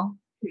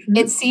 Mm-hmm.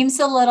 It seems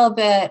a little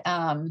bit,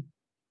 I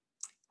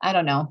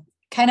don't know,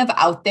 kind of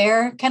out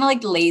there, kind of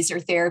like laser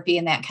therapy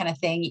and that kind of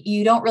thing.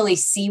 You don't really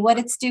see what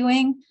it's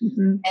doing.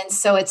 Mm-hmm. And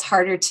so it's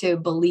harder to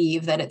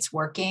believe that it's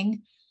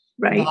working.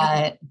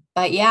 Right.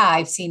 But yeah,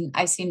 I've seen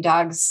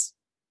dogs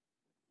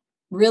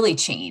really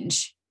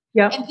change.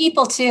 Yeah. And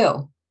people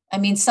too. I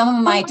mean, some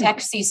of my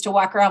techs used to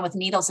walk around with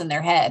needles in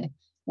their head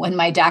when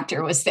my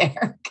doctor was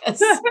there,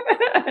 because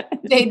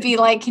they'd be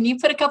like, can you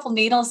put a couple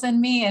needles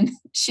in me? And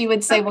she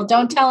would say, well,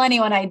 don't tell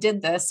anyone I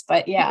did this,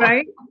 but yeah.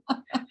 Right.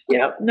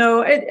 Yeah.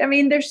 No,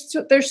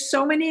 there's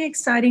so many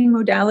exciting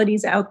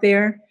modalities out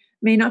there.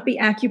 May not be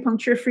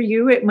acupuncture for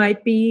you. It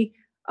might be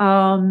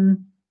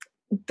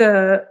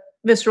the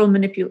visceral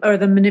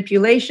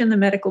manipulation, the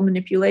medical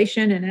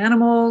manipulation in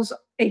animals,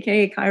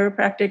 aka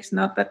chiropractics.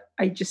 Not that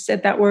I just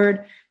said that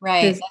word.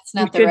 Right. That's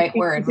not the right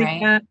word, right?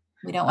 That.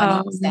 We don't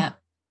want to use that.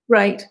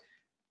 Right.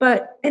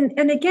 But, and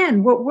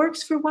again, what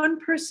works for one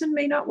person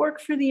may not work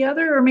for the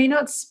other, or may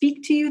not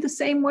speak to you the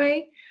same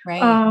way.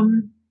 Right.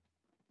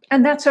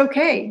 And that's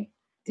okay.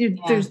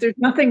 There's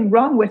nothing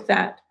wrong with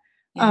that.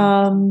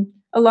 Yeah.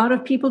 A lot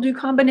of people do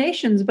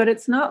combinations, but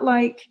it's not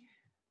like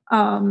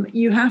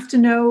you have to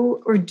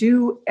know or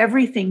do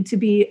everything to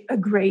be a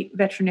great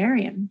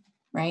veterinarian.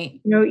 Right.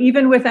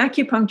 Even with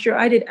acupuncture,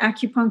 I did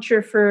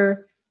acupuncture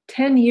for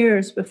 10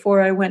 years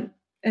before I went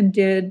and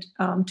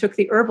took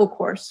the herbal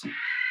course.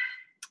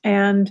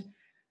 And,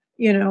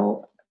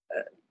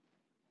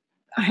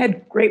 I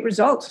had great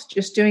results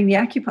just doing the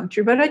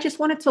acupuncture, but I just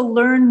wanted to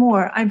learn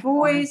more.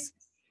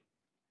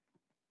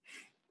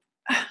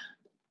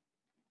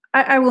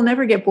 I will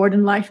never get bored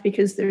in life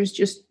because there's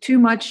just too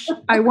much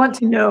I want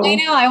to know. I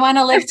know. I want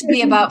to live to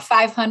be about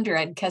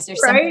 500 because there's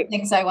so many Right?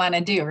 things I want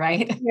to do,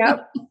 right?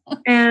 Yep.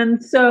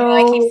 And so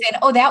I keep saying,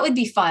 oh, that would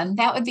be fun.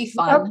 That would be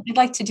fun. Yep. I'd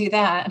like to do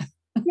that.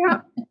 Yeah,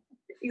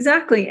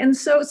 exactly. And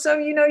so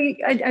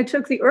I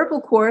took the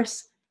herbal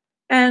course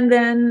and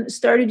then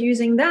started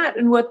using that.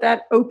 And what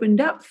that opened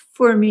up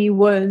for me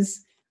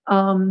was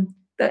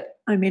that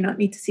I may not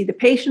need to see the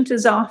patient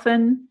as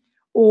often,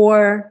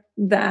 or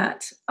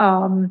that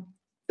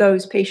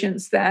those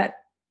patients that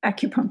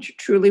acupuncture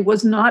truly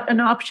was not an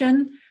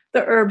option,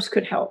 the herbs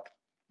could help.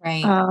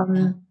 Right.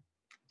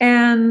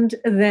 And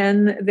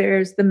then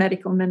there's the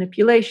medical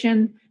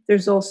manipulation.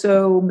 There's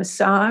also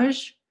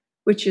massage,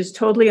 which is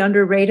totally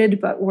underrated,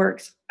 but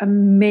works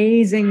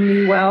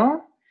amazingly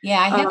well. Yeah,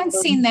 I haven't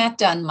seen that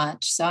done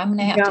much, so I'm going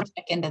to have to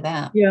check into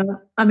that. Yeah,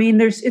 I mean,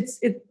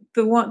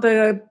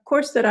 the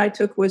course that I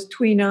took was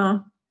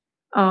Tuina,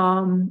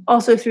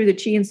 also through the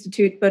Chi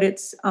Institute, but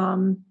it's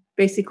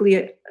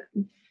basically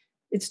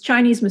it's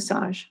Chinese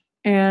massage,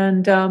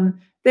 and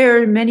there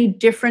are many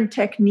different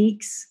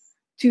techniques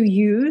to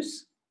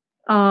use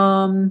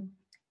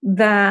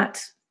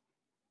that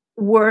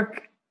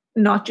work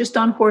not just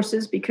on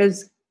horses,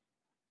 because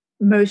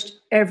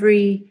most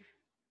every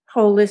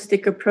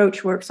holistic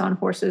approach works on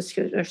horses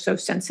because they're so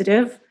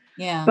sensitive.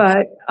 Yeah.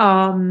 But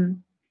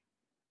on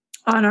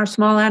our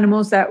small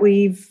animals that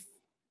we've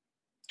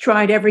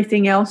tried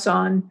everything else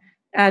on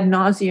ad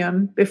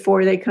nauseum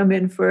before they come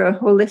in for a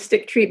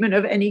holistic treatment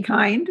of any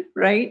kind,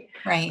 right?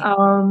 Right.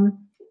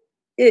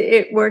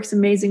 It works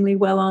amazingly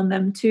well on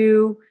them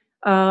too.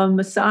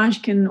 Massage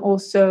can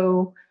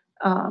also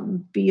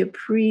be a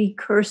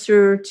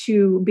precursor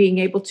to being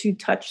able to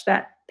touch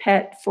that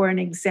pet for an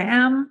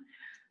exam.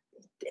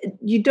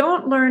 You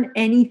don't learn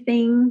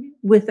anything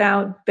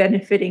without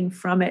benefiting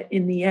from it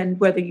in the end,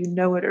 whether you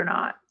know it or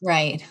not.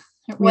 Right.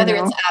 Whether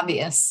it's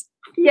obvious.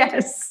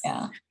 Yes.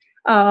 Yeah.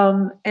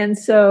 And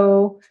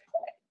so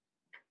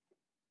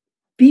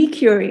be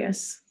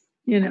curious,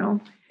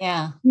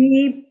 Yeah.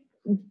 Be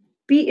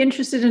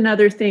interested in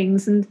other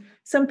things. And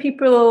some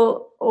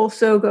people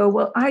also go,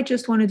 well, I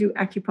just want to do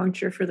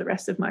acupuncture for the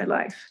rest of my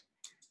life.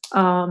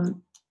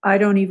 I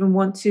don't even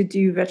want to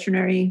do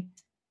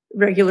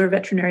regular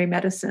veterinary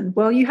medicine.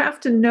 Well, you have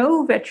to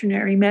know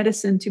veterinary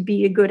medicine to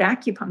be a good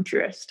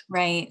acupuncturist.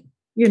 Right.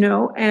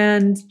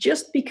 And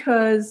just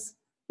because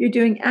you're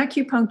doing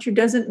acupuncture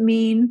doesn't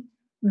mean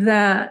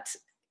that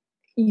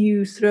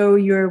you throw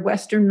your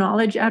Western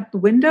knowledge out the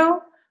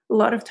window. A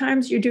lot of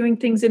times you're doing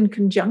things in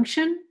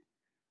conjunction.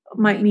 It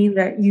might mean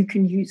that you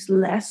can use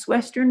less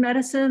Western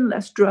medicine,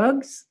 less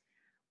drugs,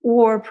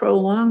 or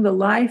prolong the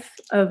life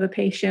of a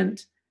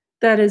patient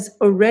that is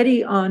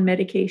already on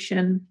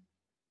medication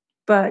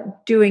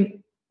but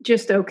doing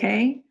just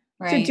okay,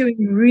 to doing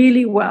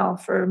really well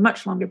for a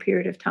much longer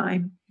period of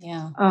time.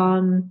 Yeah.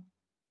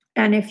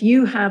 And if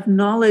you have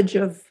knowledge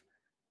of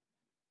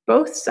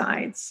both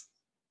sides,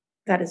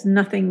 that is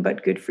nothing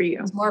but good for you.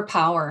 It's more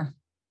power.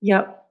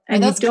 Yep.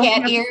 And those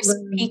cat ears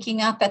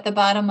peeking up at the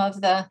bottom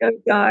of the...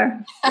 Those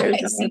are. I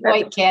see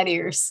white cat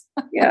ears.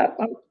 Yeah.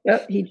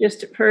 Yep. He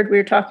just heard we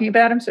were talking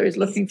about him, so he's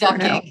looking for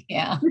help.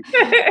 Yeah.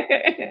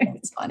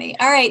 It's funny.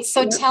 All right.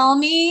 So tell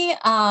me,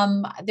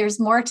 there's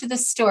more to the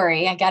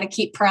story. I got to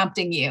keep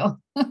prompting you.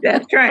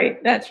 That's right.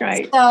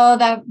 So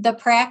the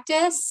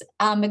practice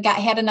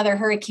had another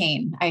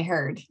hurricane, I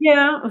heard.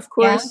 Yeah, of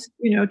course.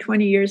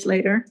 20 years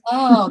later.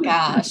 Oh,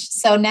 gosh.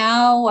 So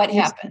now what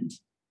happened?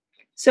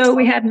 So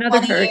we had another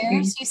 20 hurricane.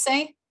 years, you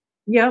say?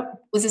 Yep.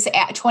 Was this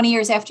 20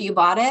 years after you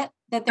bought it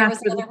that there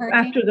was another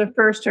hurricane? After the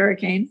first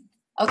hurricane.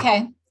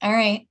 Okay. All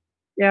right.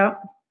 Yeah,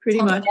 pretty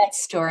Tell much. me that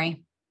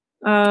story.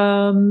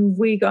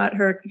 We got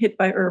hit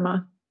by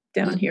Irma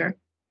down here.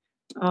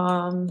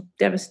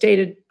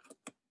 Devastated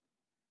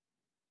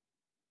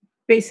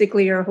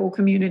basically our whole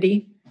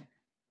community,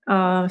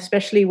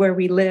 especially where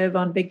we live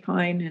on Big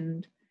Pine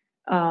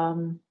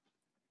and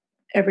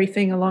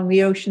everything along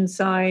the ocean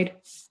side.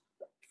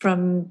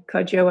 From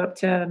Cudjoe up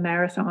to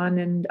Marathon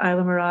and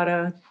Isla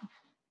Mirada,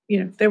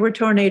 there were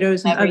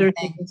tornadoes and other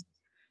things,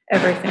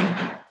 everything.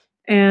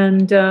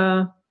 And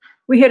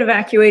we had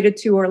evacuated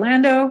to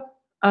Orlando.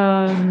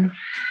 And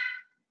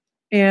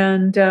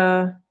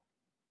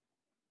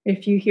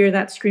if you hear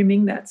that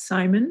screaming, that's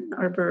Simon,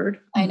 our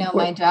bird. I know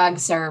my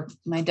dogs are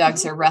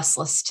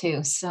restless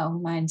too.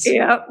 So I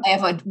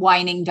have a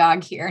whining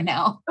dog here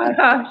now.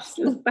 It's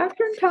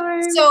bathroom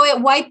time. So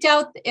it wiped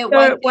out.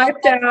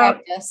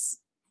 Practice.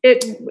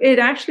 It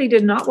actually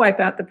did not wipe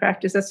out the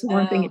practice. That's the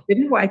one thing it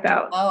didn't wipe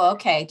out. Oh,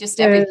 okay. Just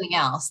everything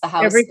else, the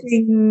house.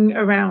 Everything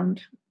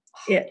around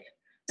it.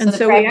 And the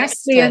so we practice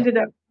actually ended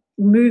up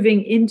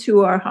moving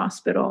into our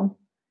hospital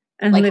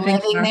and like living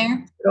in our there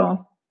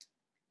hospital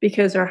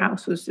because our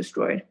house was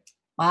destroyed.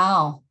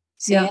 Wow.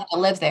 So you had to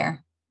live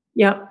there.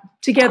 Yeah.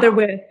 Together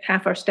with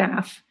half our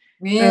staff.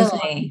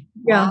 Really?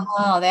 Yeah.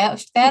 Wow.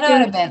 That ought to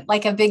have been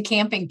like a big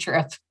camping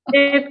trip.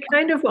 It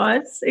kind of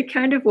was. It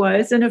kind of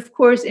was. And of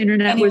course,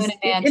 internet was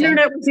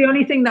the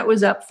only thing that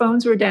was up.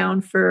 Phones were down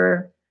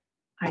for,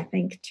 I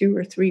think, 2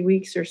 or 3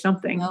 weeks or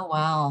something. Oh,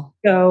 wow.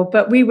 So,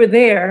 but we were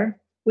there.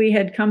 We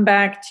had come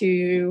back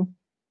to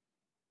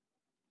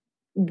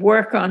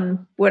work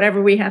on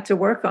whatever we had to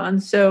work on.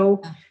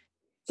 So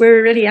we're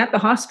already at the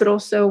hospital.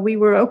 So we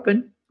were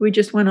open. We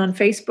just went on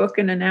Facebook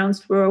and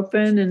announced we're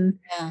open and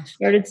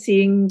started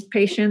seeing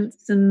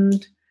patients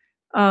and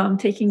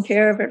taking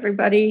care of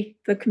everybody,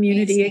 the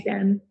community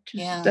again,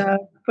 just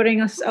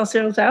putting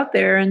ourselves out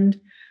there. And,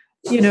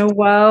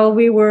 while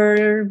we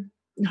were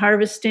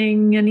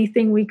harvesting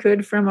anything we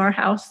could from our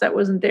house that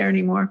wasn't there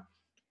anymore.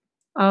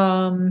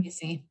 And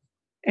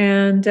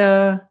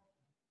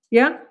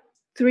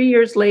 3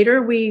 years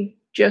later, we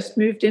just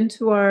moved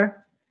into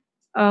our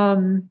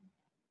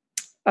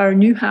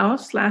new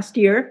house last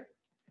year.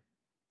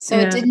 So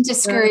it didn't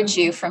discourage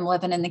you from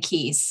living in the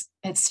Keys.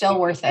 It's still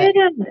worth it.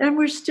 And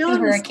we're still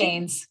in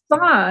hurricanes.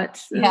 Spot.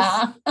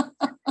 Yeah.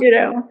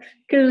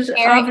 Because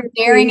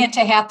daring it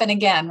to happen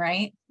again,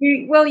 right?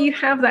 You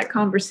have that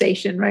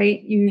conversation,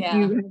 right? You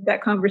have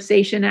that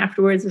conversation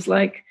afterwards is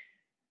like,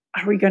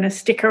 are we going to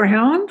stick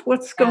around?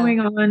 What's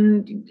going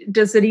on?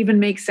 Does it even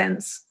make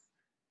sense?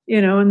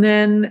 And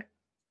then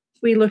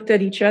we looked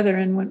at each other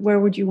and went,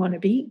 where would you want to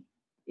be?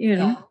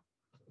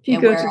 If you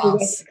go to the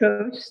West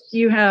Coast,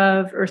 you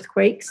have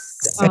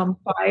earthquakes,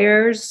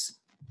 fires,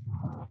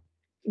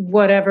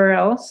 whatever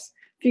else.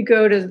 If you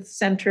go to the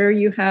center,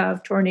 you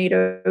have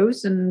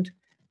tornadoes and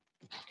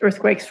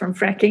earthquakes from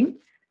fracking.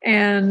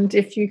 And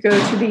if you go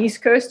to the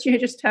East Coast, you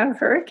just have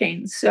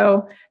hurricanes.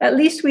 So at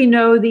least we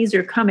know these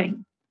are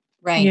coming.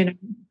 Right.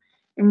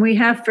 And we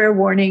have fair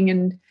warning,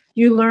 and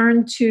you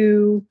learn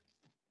to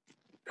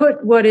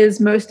put what is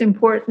most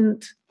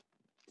important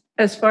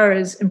as far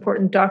as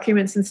important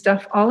documents and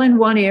stuff all in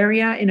one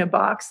area in a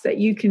box that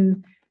you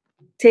can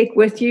take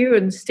with you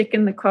and stick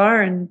in the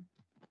car and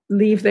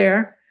leave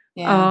there.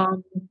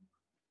 And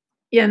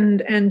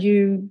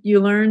you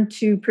learn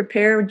to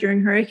prepare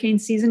during hurricane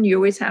season. You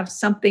always have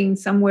something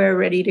somewhere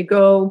ready to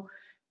go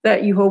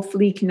that you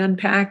hopefully can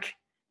unpack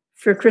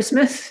for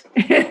Christmas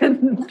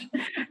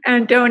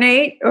and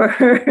donate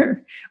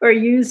or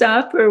use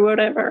up or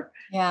whatever.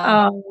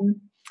 Yeah.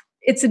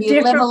 It's a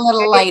you live a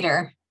little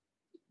lighter.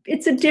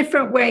 It's a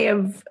different way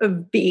of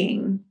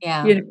being.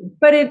 Yeah.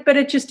 But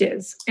it just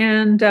is.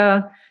 And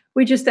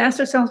we just asked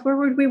ourselves, where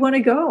would we want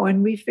to go?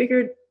 And we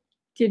figured,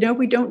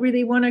 we don't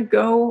really want to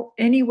go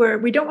anywhere.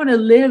 We don't want to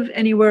live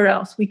anywhere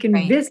else. We can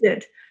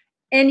visit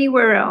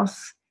anywhere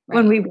else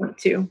when we want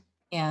to.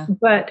 Yeah.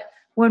 But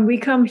when we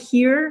come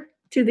here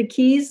to the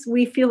Keys,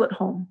 we feel at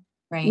home.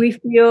 Right. We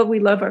feel we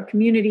love our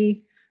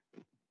community.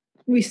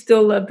 We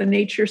still love the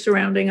nature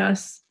surrounding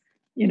us,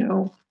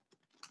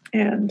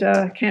 and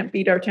can't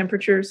beat our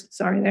temperatures.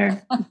 Sorry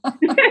there.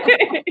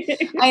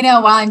 I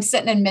know. Well, I'm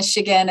sitting in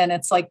Michigan and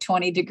it's like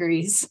 20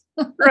 degrees.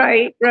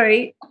 Right.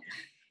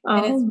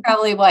 And it's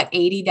probably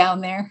 80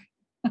 down there?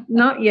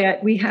 Not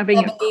yet. We having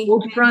 70. A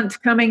cold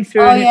front coming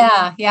through. Oh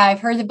yeah. Yeah. I've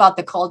heard about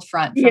the cold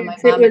front from my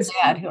mom and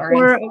dad who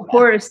are in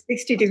Florida.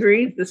 60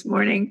 degrees this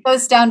morning. It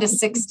goes down to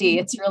 60.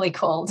 It's really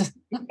cold.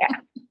 Yeah,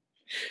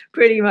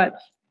 pretty much.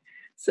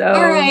 So,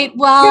 all right.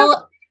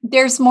 Well,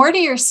 there's more to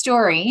your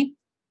story.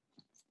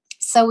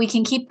 So we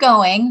can keep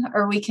going,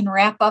 or we can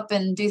wrap up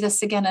and do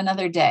this again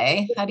another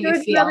day. How do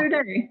you feel? Another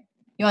day.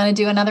 You want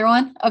to do another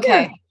one?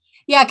 Okay.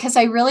 Yeah, because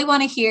I really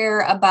want to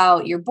hear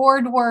about your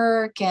board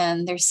work,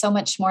 and there's so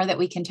much more that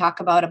we can talk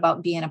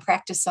about being a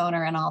practice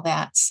owner and all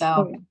that.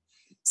 So,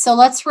 So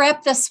let's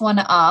wrap this one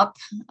up.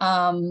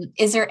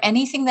 Is there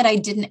anything that I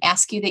didn't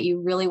ask you that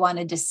you really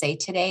wanted to say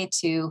today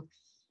to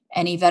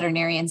any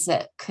veterinarians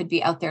that could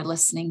be out there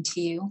listening to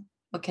you?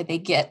 What could they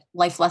get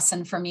life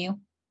lesson from you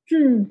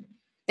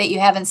that you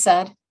haven't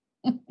said?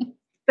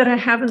 That I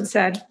haven't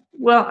said.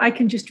 Well, I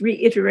can just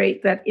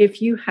reiterate that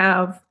if you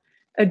have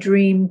a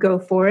dream, go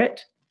for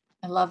it.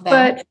 I love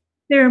that. But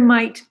there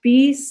might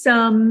be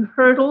some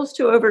hurdles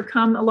to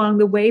overcome along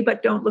the way,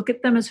 but don't look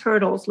at them as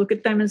hurdles. Look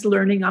at them as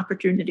learning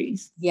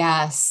opportunities.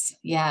 Yes.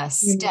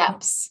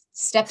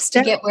 Steps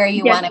to get where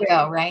you want to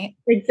go, right?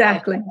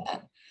 Exactly.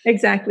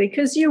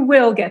 Because you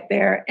will get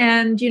there.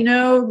 And,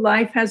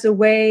 life has a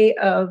way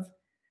of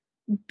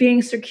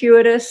being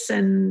circuitous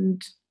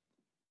and,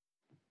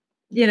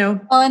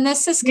 Well, and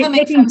this is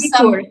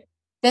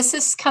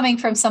coming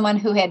from someone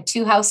who had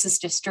 2 houses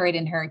destroyed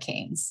in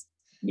hurricanes.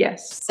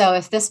 Yes. So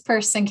if this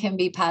person can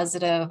be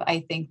positive, I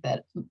think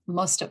that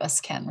most of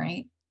us can,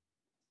 right?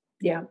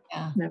 Yeah.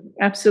 No,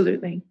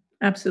 absolutely.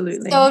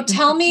 Absolutely. So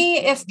tell me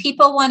if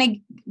people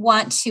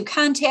want to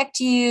contact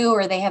you,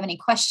 or they have any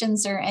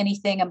questions or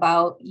anything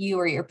about you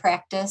or your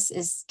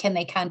practice, can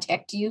they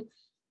contact you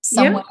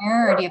somewhere,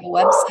 or do you have a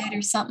website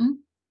or something?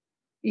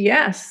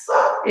 Yes.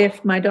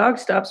 If my dog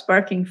stops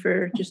barking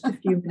for just a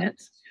few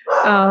minutes,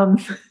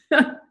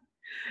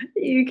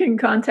 you can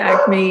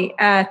contact me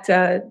at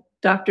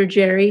Dr.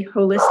 Jerry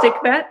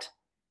Holistic Vet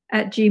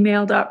at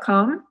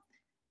gmail.com,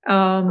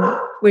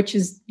 which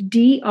is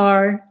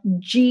DRGERRY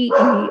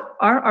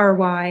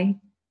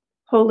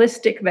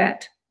Holistic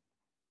Vet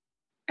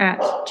at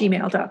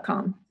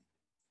gmail.com.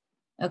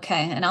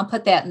 Okay. And I'll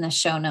put that in the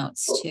show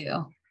notes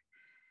too,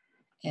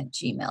 at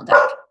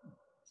gmail.com.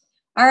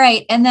 All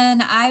right. And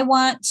then I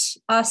want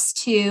us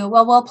to,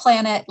 we'll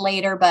plan it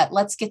later, but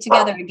let's get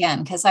together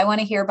again, because I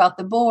want to hear about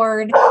the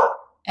board.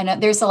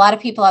 And there's a lot of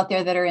people out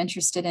there that are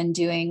interested in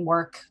doing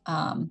work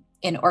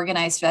in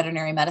organized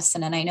veterinary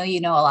medicine. And I know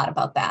you know a lot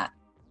about that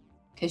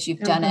because you've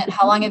done it.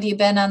 How long have you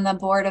been on the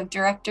board of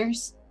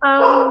directors?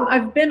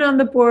 I've been on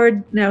the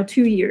board now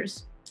 2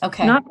 years.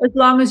 Okay. Not as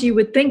long as you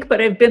would think, but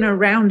I've been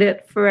around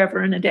it forever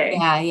and a day.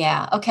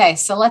 Yeah. Okay.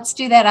 So let's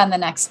do that on the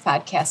next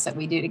podcast that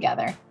we do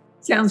together.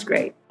 Sounds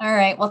great. All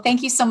right. Well,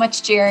 thank you so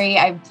much, Jerry.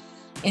 I've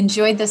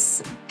enjoyed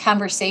this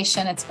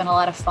conversation. It's been a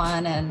lot of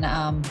fun,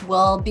 and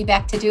we'll be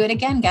back to do it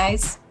again,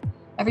 guys.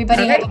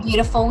 Everybody have a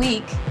beautiful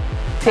week.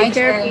 Take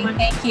care, Jerry. everyone.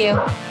 Thank you.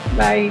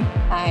 Bye.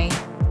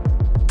 Bye.